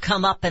get their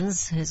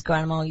comeuppance, his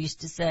grandma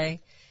used to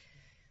say.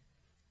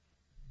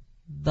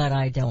 But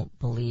I don't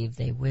believe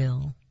they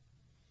will.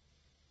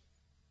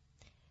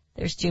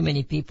 There's too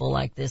many people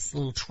like this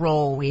little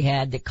troll we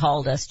had that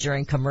called us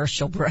during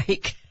commercial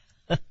break.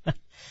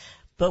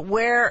 But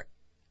where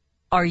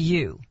are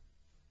you,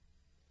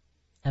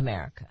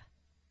 America?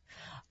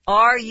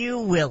 Are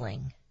you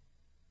willing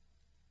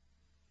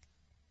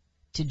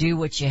to do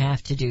what you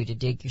have to do to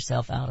dig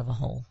yourself out of a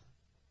hole?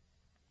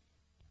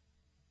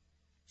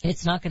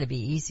 It's not going to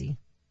be easy.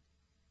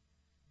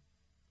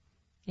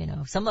 You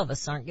know, some of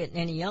us aren't getting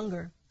any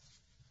younger.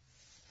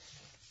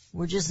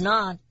 We're just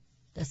not.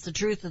 That's the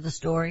truth of the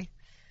story.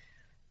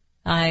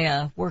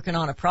 Working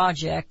on a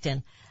project,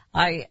 and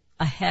I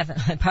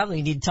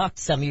probably need to talk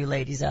to some of you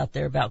ladies out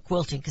there about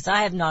quilting, because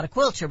I am not a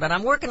quilter, but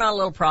I'm working on a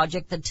little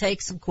project that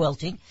takes some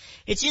quilting.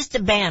 It's just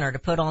a banner to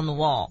put on the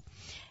wall.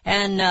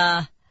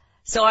 And,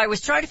 so I was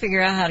trying to figure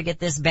out how to get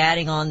this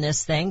batting on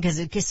this thing, because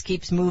it just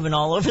keeps moving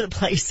all over the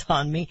place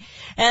on me.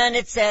 And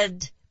it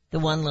said, the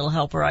one little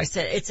helper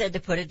it said to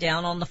put it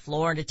down on the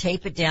floor and to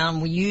tape it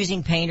down. We're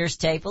using painter's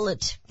tape. Well,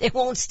 it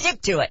won't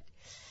stick to it.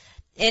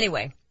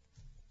 Anyway,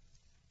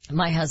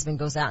 my husband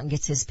goes out and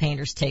gets his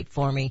painter's tape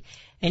for me,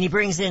 and he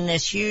brings in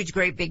this huge,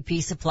 great big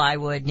piece of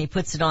plywood, and he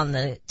puts it on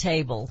the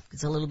table.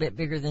 It's a little bit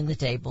bigger than the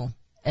table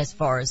as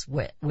far as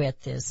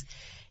width is.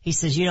 He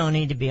says, you don't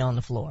need to be on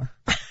the floor.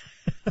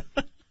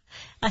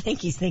 I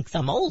think he thinks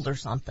I'm old or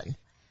something.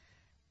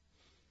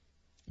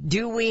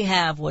 Do we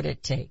have what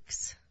it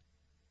takes?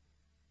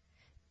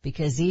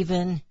 Because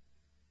even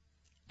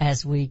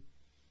as we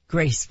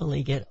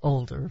gracefully get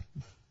older,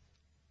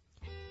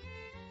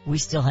 we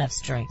still have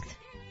strength.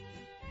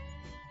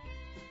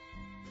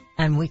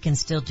 And we can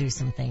still do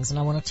some things, and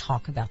I want to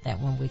talk about that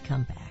when we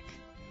come back.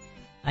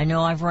 I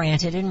know I've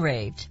ranted and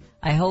raved.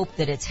 I hope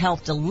that it's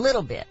helped a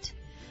little bit.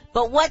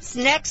 But what's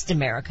next,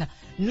 America?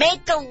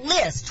 Make a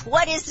list.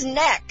 What is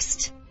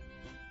next?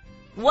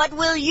 What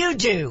will you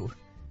do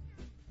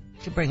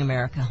to bring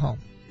America home?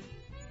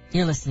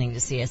 You're listening to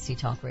CSC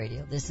Talk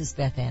Radio. This is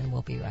Beth Ann.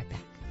 We'll be right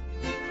back.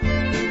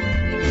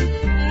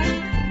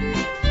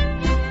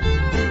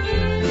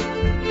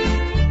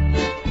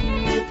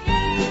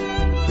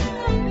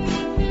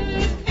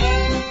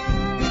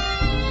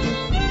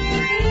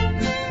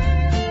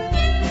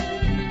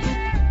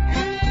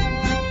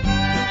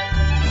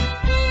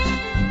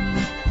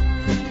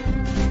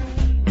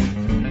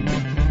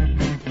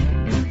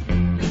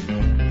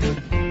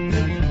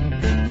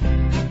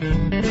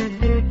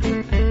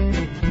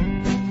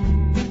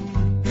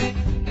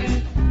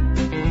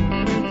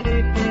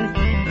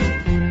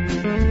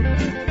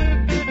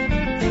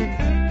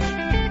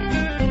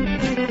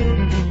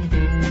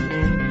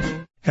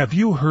 Have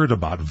you heard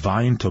about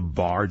Vine to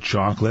Bar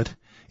chocolate?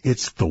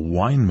 It's the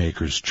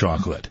winemaker's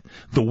chocolate,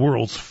 the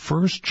world's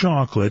first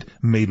chocolate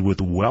made with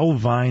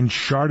well-vined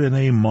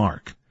Chardonnay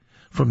marc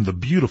from the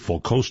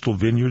beautiful coastal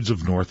vineyards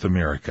of North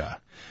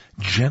America.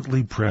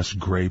 Gently pressed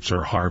grapes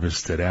are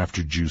harvested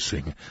after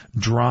juicing,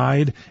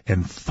 dried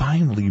and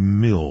finely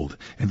milled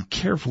and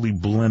carefully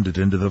blended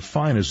into the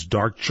finest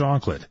dark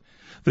chocolate.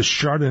 The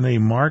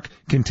Chardonnay marc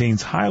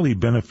contains highly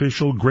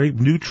beneficial grape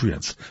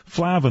nutrients,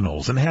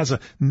 flavonols, and has a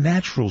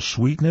natural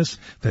sweetness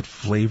that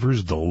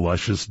flavors the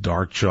luscious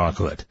dark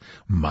chocolate.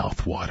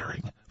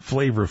 Mouth-watering,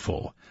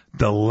 flavorful,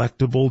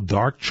 delectable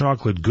dark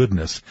chocolate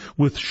goodness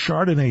with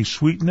Chardonnay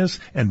sweetness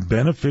and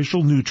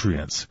beneficial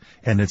nutrients.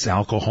 And it's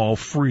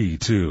alcohol-free,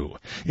 too.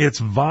 It's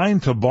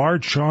Vine to Bar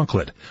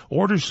chocolate.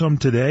 Order some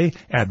today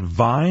at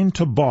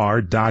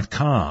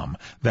vinetobar.com.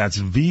 That's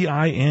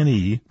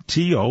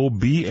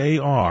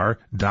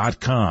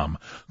VINETOBAR.com.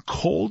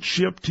 Cold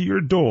shipped to your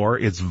door,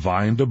 it's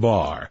Vine to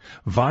Bar.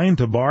 Vine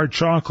to Bar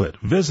chocolate.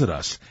 Visit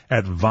us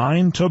at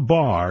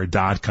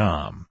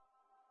vinetobar.com.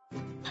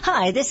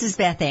 Hi, this is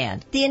Beth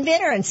Ann. The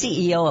inventor and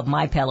CEO of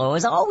MyPillow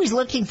is always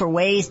looking for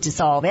ways to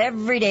solve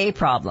everyday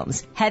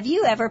problems. Have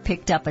you ever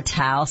picked up a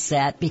towel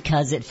set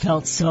because it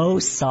felt so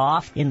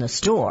soft in the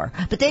store,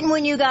 but then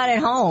when you got it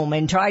home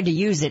and tried to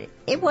use it,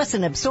 it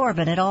wasn't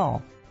absorbent at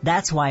all?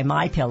 That's why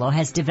MyPillow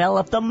has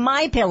developed the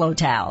MyPillow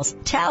towels.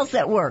 Towels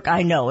that work,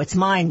 I know, it's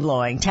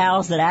mind-blowing.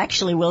 Towels that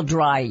actually will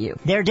dry you.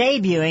 They're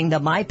debuting the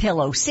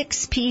MyPillow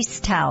 6-piece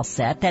towel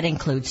set that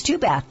includes 2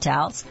 bath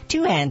towels,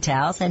 2 hand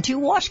towels, and 2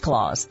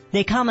 washcloths.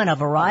 They come in a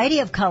variety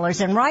of colors,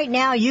 and right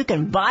now you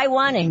can buy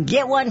one and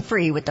get one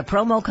free with the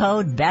promo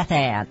code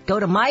BethAnn. Go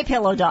to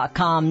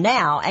MyPillow.com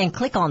now and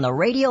click on the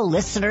radio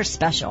listener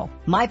special.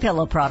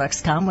 MyPillow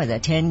products come with a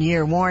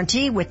 10-year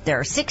warranty with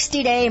their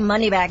 60-day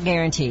money-back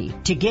guarantee.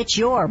 To get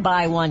your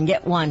buy one,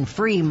 get one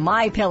free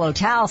MyPillow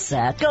towel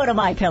set, go to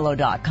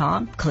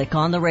MyPillow.com, click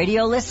on the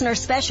radio listener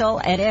special,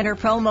 and enter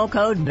promo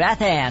code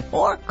BethAnn,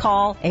 or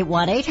call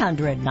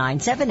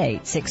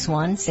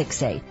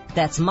 1-800-978-6168.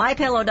 That's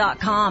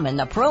MyPillow.com, and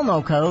the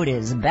promo code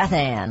is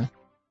BethAnn.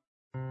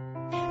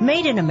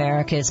 Made in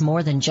America is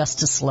more than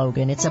just a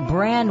slogan. It's a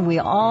brand we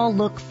all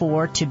look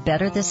for to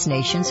better this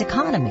nation's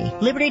economy.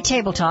 Liberty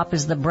Tabletop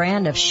is the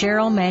brand of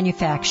Sherrill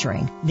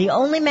Manufacturing. The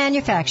only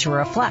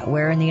manufacturer of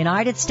flatware in the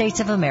United States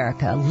of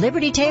America,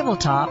 Liberty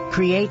Tabletop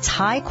creates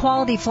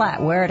high-quality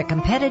flatware at a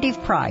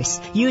competitive price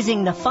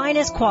using the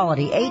finest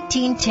quality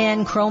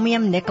 1810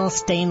 chromium nickel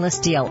stainless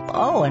steel.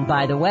 Oh, and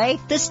by the way,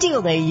 the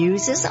steel they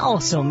use is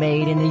also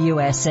made in the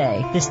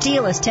USA. The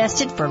steel is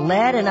tested for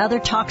lead and other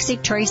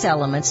toxic trace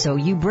elements, so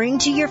you bring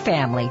to your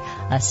family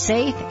a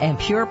safe and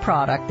pure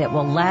product that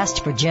will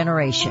last for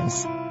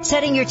generations.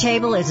 Setting your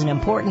table is an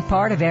important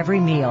part of every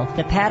meal.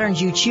 The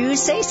patterns you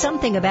choose say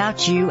something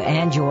about you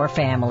and your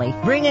family.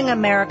 Bringing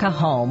America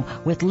home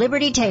with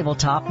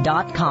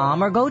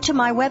LibertyTabletop.com, or go to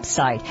my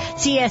website,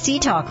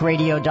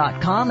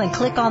 CSETalkRadio.com, and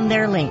click on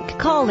their link.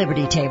 Call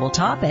Liberty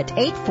Tabletop at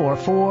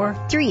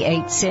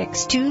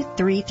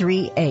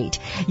 844-386-2338.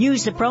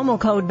 Use the promo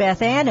code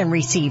BethAnn and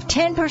receive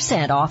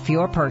 10% off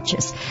your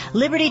purchase.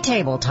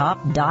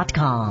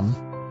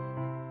 LibertyTabletop.com.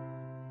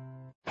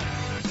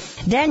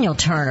 Daniel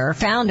Turner,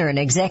 founder and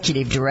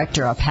executive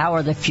director of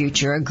Power the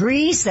Future,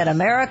 agrees that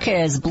America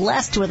is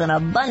blessed with an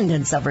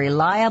abundance of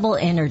reliable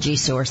energy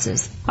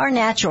sources. Our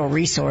natural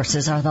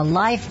resources are the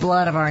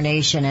lifeblood of our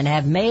nation and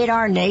have made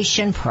our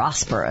nation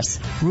prosperous.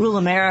 Rural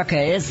America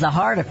is the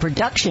heart of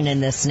production in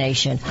this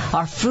nation.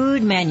 Our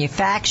food,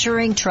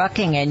 manufacturing,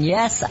 trucking, and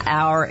yes,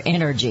 our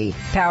energy.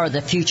 Power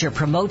the Future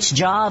promotes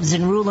jobs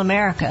in rural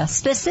America,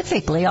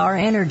 specifically our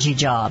energy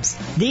jobs.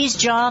 These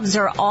jobs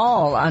are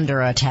all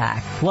under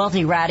attack.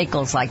 Wealthy radicals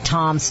like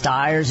Tom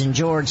Stiers and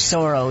George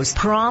Soros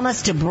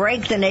promise to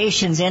break the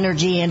nation's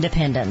energy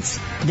independence.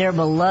 Their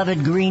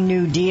beloved Green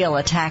New Deal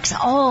attacks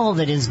all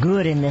that is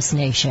good in this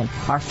nation: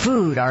 our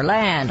food, our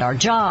land, our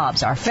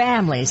jobs, our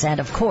families,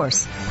 and of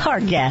course, our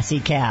gassy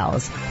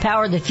cows.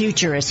 Power the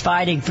Future is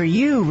fighting for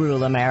you,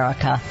 rural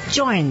America.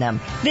 Join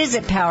them.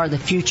 Visit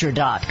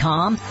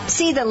PowerTheFuture.com.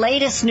 See the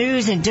latest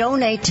news and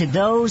donate to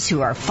those who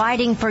are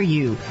fighting for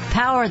you.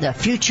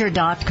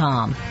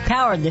 PowerTheFuture.com.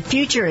 Power the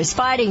Future is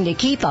fighting to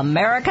keep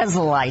America's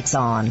lights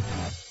on.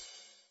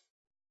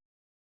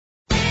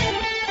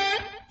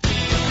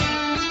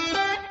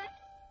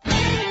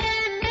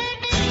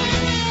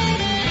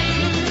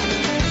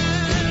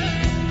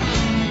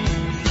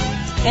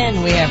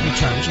 And we have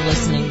returned. You're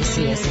listening to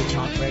CSE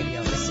Talk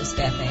Radio. This is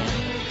Beth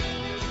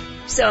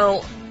Ann.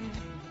 So,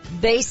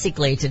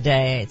 basically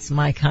today, it's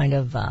my kind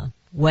of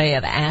way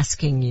of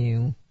asking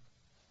you,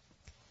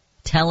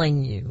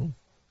 telling you,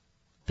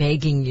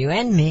 begging you,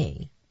 and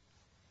me,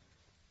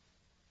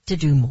 to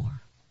do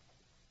more.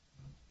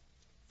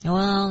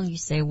 Well, you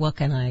say, what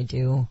can I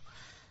do?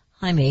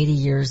 I'm 80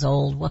 years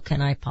old. What can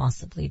I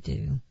possibly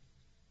do?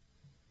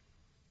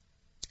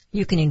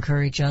 You can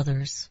encourage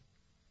others.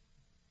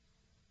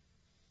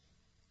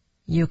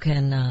 You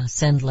can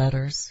send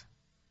letters.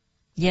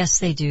 Yes,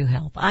 they do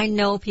help. I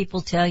know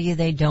people tell you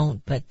they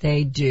don't, but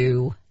they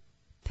do.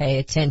 pay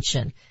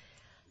attention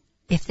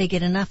if they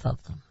get enough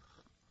of them.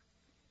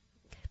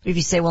 But if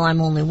you say, well,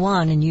 I'm only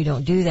one and you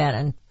don't do that,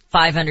 and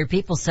 500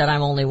 people said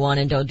I'm only one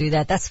and don't do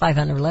that, that's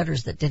 500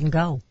 letters that didn't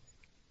go.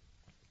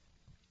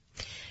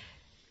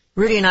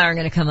 Rudy and I are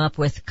going to come up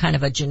with kind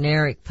of a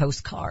generic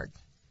postcard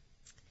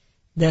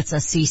that's a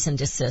cease and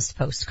desist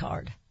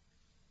postcard.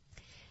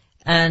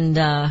 And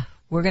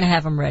we're going to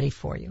have them ready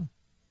for you.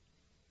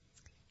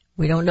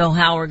 We don't know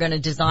how we're going to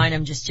design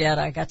them just yet.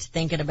 I got to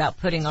thinking about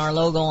putting our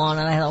logo on,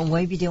 and I thought,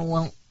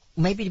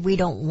 maybe we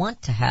don't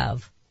want to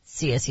have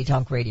CSC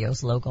Talk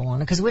Radio's logo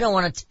on it, because we don't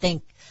want it to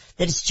think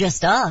that it's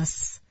just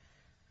us.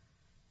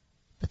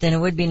 But then it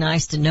would be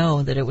nice to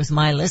know that it was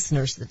my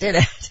listeners that did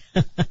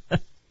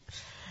it.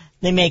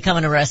 They may come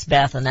and arrest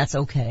Beth, and that's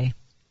okay,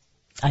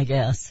 I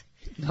guess.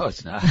 No,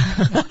 it's not.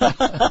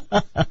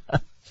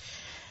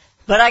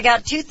 But I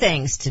got two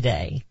things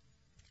today.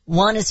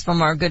 One is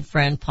from our good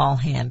friend Paul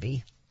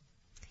Hamby,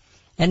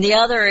 and the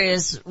other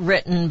is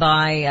written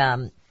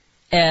by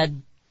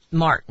Ed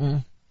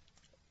Martin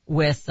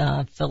with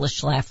Phyllis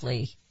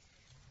Schlafly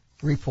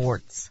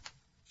Reports.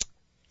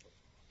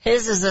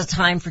 His is a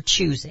time for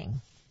choosing.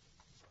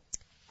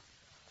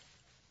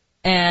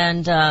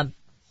 And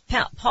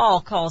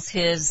Paul calls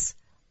his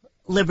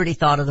Liberty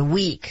Thought of the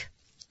Week,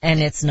 and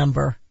it's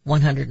number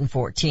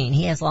 114.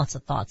 He has lots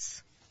of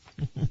thoughts.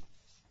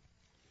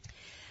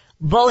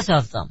 Both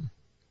of them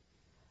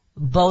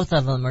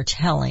are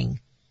telling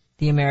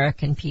the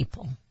American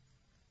people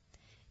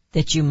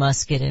that you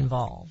must get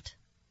involved.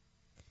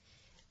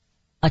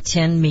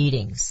 Attend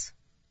meetings.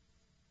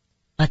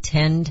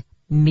 Attend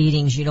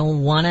meetings you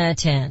don't want to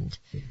attend,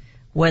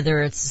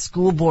 whether it's a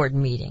school board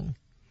meeting.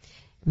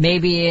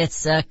 Maybe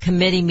it's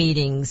committee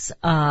meetings,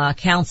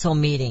 council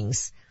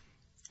meetings.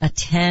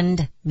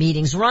 Attend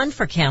meetings. Run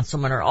for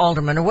councilman or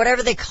alderman or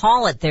whatever they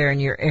call it there in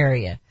your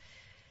area.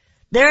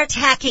 They're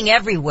attacking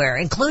everywhere,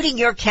 including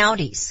your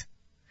counties.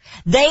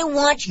 They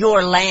want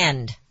your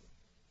land.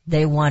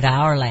 They want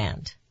our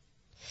land.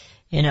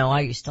 You know, I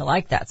used to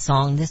like that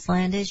song, This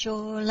Land is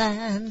Your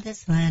Land,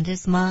 This Land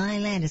is My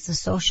Land. It's a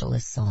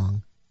socialist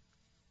song.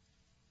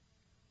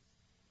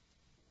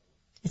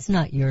 It's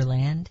not your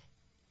land.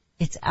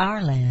 It's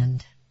our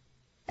land.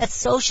 That's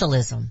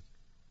socialism.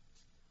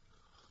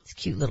 It's a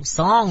cute little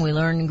song we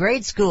learned in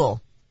grade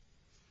school.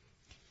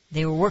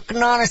 They were working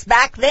on us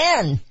back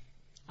then.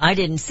 I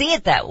didn't see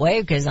it that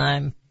way because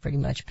I'm pretty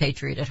much a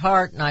patriot at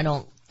heart and I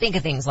don't think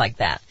of things like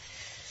that.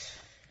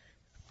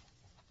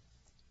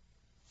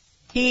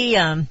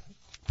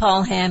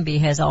 Paul Hamby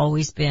has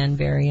always been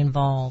very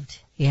involved.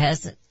 He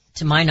has,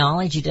 to my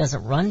knowledge, he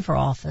doesn't run for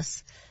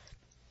office,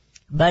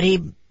 but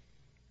he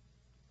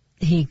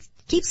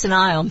keeps an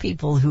eye on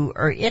people who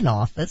are in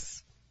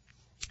office,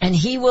 and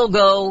he will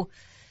go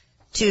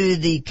to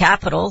the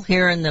Capitol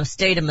here in the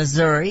state of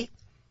Missouri.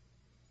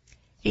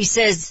 He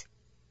says,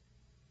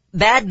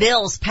 bad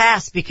bills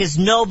pass because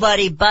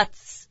nobody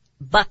bucks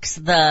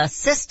the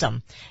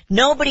system.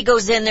 Nobody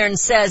goes in there and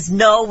says,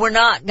 no, we're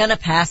not going to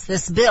pass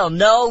this bill.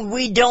 No,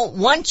 we don't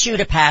want you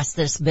to pass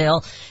this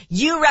bill.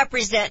 You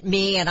represent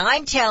me, and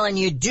I'm telling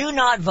you, do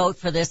not vote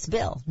for this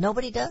bill.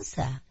 Nobody does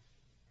that.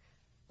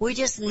 We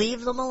just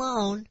leave them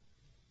alone.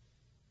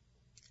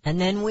 And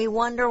then we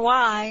wonder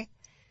why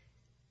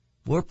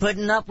we're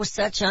putting up with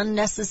such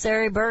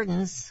unnecessary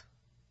burdens.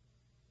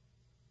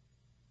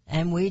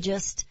 And we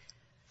just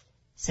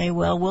say,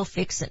 well, we'll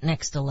fix it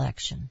next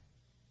election.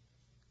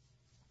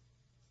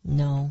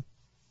 No.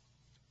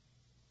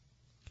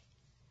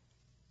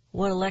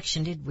 What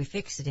election did we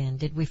fix it in?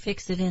 Did we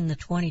fix it in the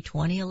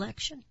 2020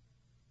 election?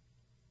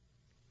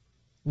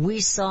 We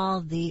saw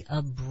the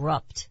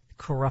abrupt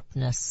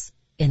corruptness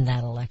in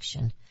that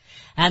election.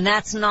 And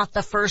that's not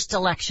the first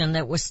election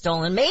that was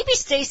stolen. Maybe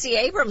Stacey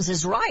Abrams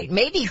is right.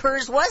 Maybe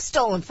hers was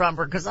stolen from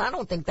her, because I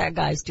don't think that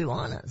guy's too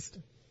honest.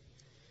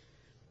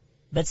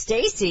 But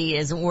Stacey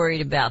isn't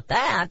worried about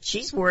that.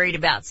 She's worried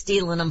about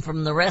stealing them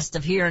from the rest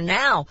of here and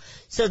now.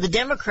 So the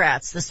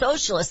Democrats, the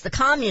socialists, the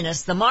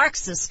communists, the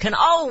Marxists can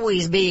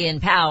always be in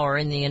power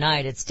in the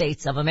United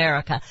States of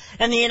America.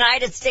 And the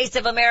United States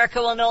of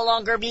America will no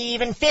longer be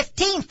even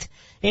 15th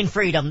in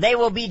freedom. They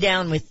will be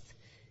down with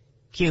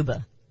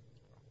Cuba,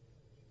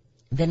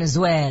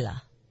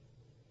 Venezuela.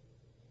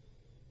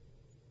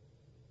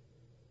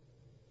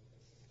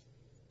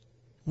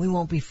 We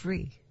won't be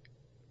free.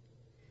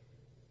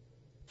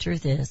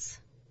 Truth is,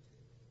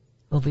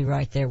 we'll be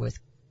right there with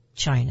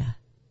China,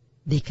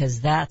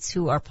 because that's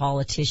who our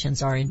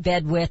politicians are in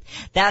bed with.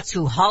 That's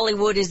who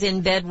Hollywood is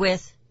in bed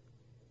with.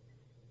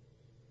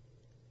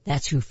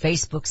 That's who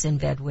Facebook's in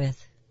bed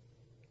with.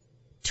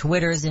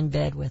 Twitter's in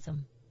bed with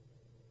them.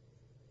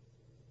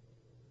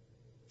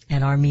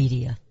 And our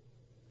media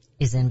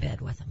is in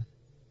bed with them.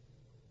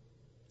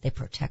 They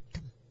protect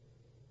them.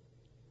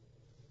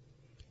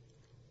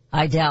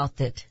 I doubt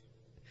that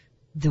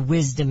the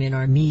wisdom in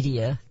our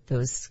media,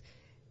 those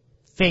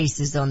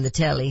faces on the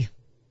telly,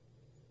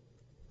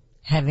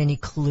 have any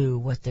clue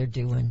what they're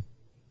doing.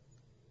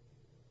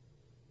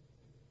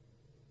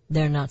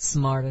 They're not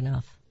smart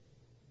enough.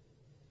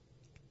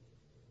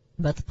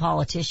 But the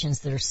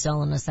politicians that are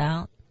selling us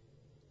out,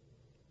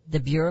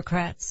 the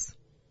bureaucrats,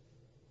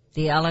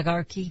 the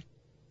oligarchy,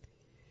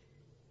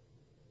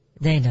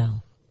 they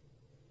know.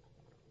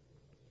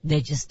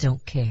 They just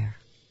don't care.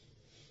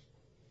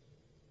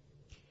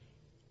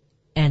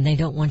 And they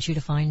don't want you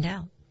to find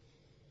out.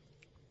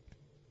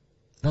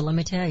 But let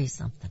me tell you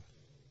something.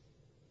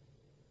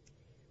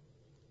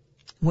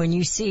 When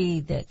you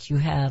see that you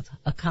have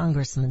a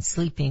congressman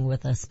sleeping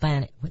with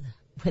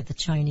with a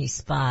Chinese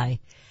spy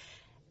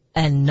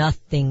and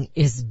nothing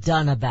is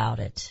done about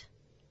it,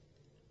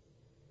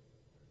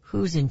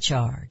 who's in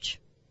charge?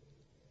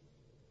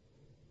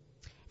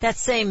 That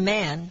same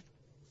man,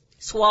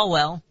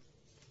 Swalwell,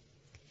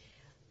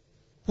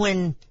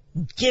 when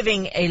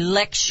giving a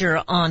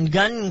lecture on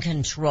gun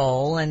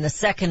control and the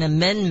Second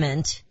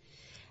Amendment,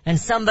 and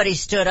somebody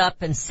stood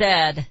up and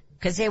said,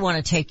 because they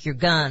want to take your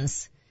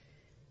guns,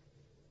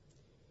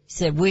 he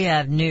said, we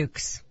have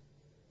nukes.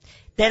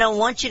 They don't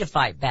want you to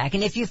fight back,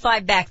 and if you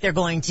fight back, they're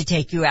going to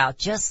take you out,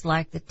 just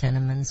like the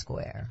Tiananmen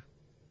Square.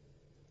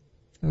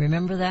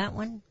 Remember that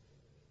one?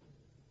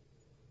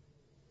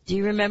 Do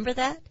you remember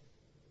that?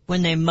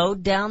 When they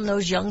mowed down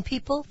those young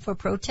people for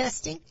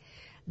protesting?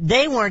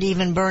 They weren't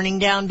even burning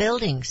down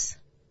buildings.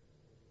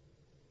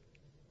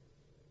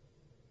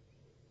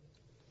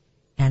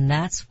 And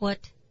that's what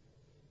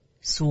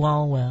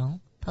Swalwell,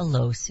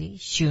 Pelosi,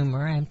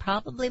 Schumer, and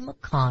probably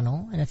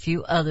McConnell, and a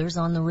few others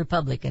on the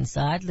Republican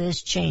side,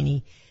 Liz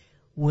Cheney,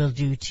 will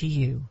do to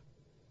you.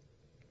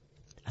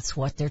 That's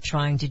what they're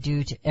trying to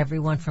do to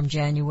everyone from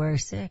January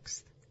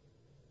 6th.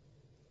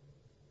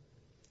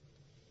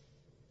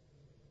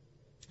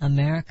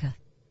 America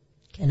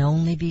can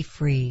only be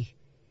free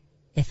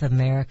if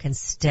Americans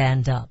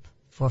stand up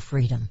for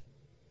freedom.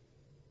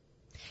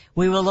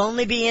 We will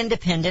only be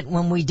independent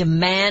when we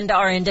demand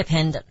our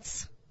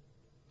independence.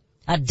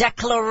 A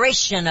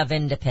declaration of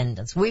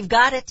independence. We've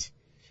got it.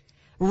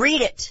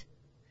 Read it.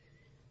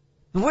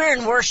 We're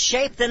in worse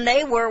shape than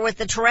they were with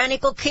the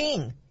tyrannical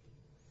king.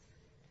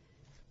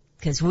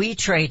 Because we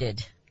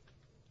traded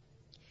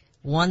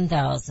one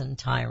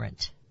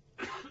tyrant,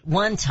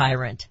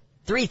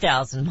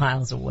 3,000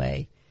 miles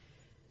away,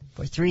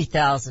 for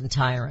 3,000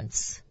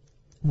 tyrants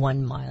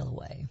 1 mile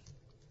away.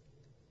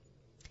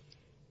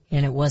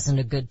 And it wasn't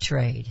a good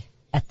trade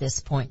at this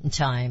point in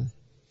time.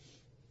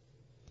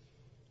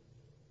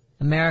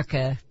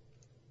 America,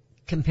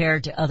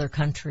 compared to other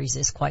countries,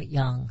 is quite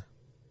young.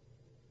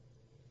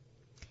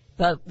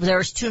 But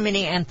there's too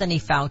many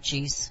Anthony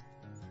Faucis.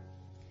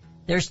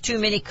 There's too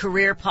many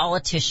career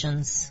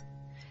politicians.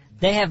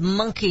 They have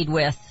monkeyed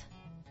with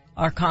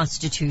our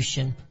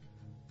Constitution.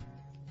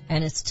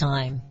 And it's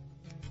time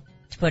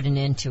to put an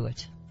end to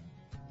it.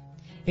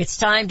 It's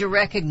time to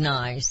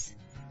recognize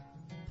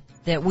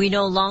that we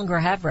no longer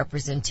have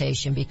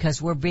representation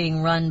because we're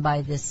being run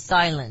by this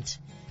silent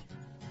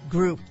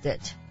group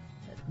that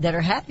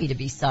are happy to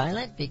be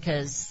silent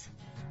because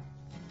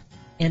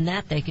in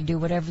that they can do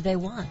whatever they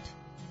want.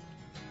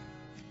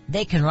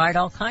 They can write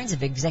all kinds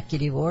of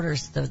executive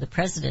orders for the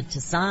president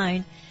to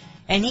sign,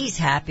 and he's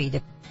happy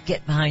to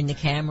get behind the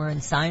camera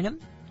and sign them,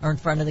 or in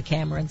front of the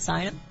camera and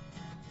sign them.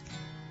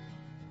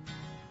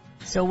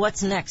 So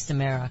what's next,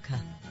 America?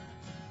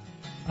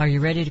 Are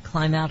you ready to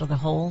climb out of the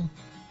hole?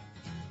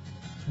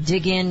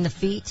 Dig in the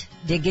feet,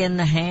 dig in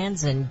the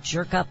hands, and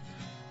jerk up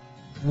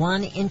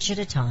 1 inch at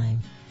a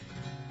time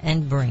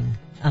and bring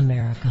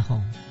America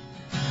home.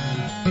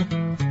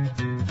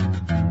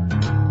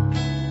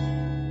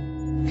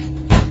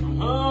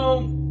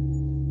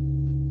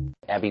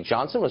 Abby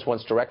Johnson was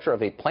once director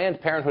of a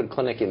Planned Parenthood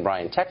clinic in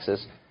Bryan,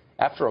 Texas.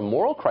 After a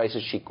moral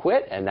crisis, she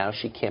quit, and now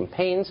she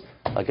campaigns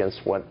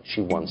against what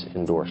she once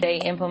endorsed. They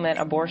implement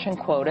abortion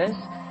quotas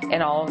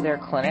in all of their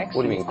clinics.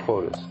 What do you mean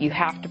quotas? You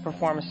have to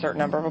perform a certain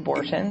number of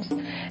abortions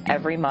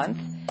every month.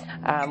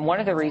 One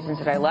of the reasons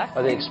that I left...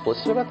 Are they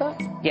explicit about that?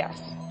 Yes.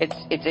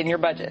 It's in your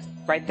budget,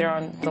 right there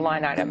on the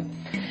line item.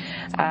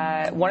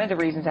 One of the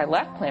reasons I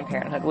left Planned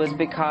Parenthood was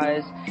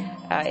because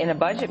in a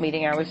budget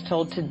meeting I was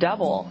told to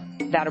double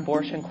that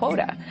abortion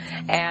quota.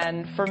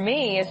 And for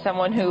me, as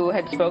someone who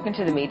had spoken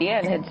to the media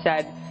and had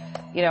said,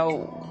 you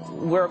know,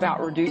 we're about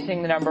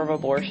reducing the number of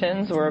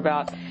abortions, we're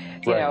about,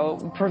 you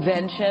know,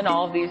 prevention,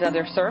 all of these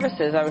other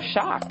services, I was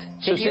shocked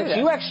to hear since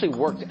you actually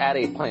worked at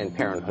a Planned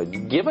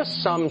Parenthood, give us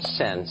some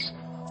sense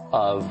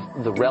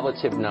of the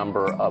relative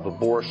number of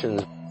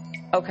abortions.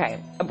 Okay,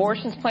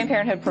 abortions, Planned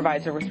Parenthood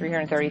provides over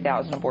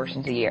 330,000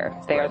 abortions a year.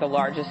 They are the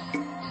largest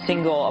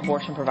single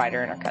abortion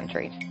provider in our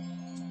country.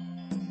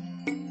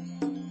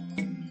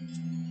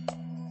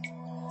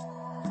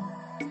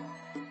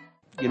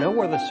 You know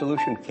where the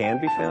solution can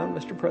be found,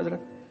 Mr.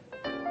 President?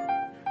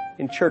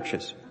 In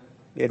churches,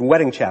 in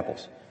wedding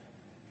chapels,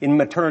 in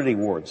maternity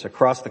wards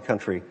across the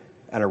country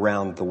and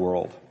around the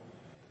world.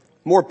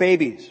 More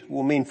babies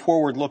will mean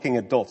forward-looking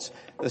adults,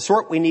 the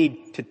sort we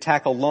need to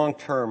tackle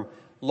long-term,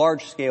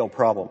 large-scale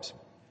problems.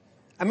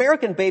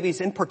 American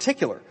babies in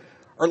particular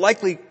are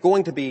likely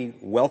going to be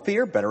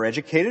wealthier, better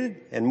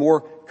educated, and more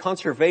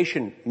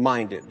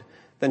conservation-minded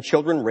than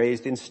children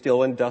raised in still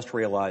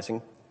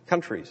industrializing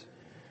countries.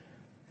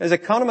 As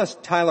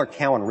economist Tyler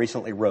Cowen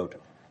recently wrote,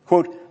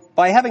 quote,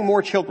 by having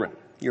more children,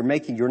 you're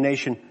making your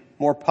nation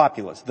more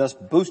populous, thus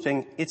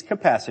boosting its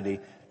capacity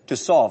to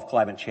solve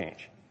climate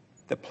change.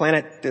 The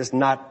planet does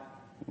not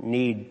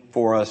need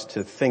for us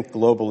to think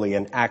globally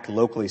and act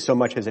locally so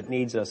much as it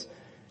needs us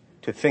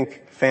to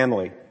think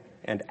family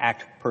and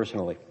act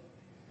personally.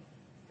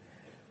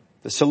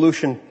 The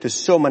solution to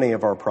so many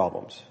of our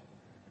problems,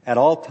 at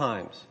all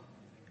times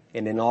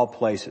and in all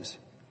places,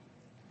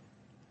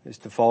 is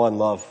to fall in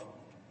love,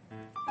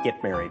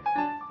 get married,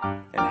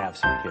 and have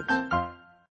some kids.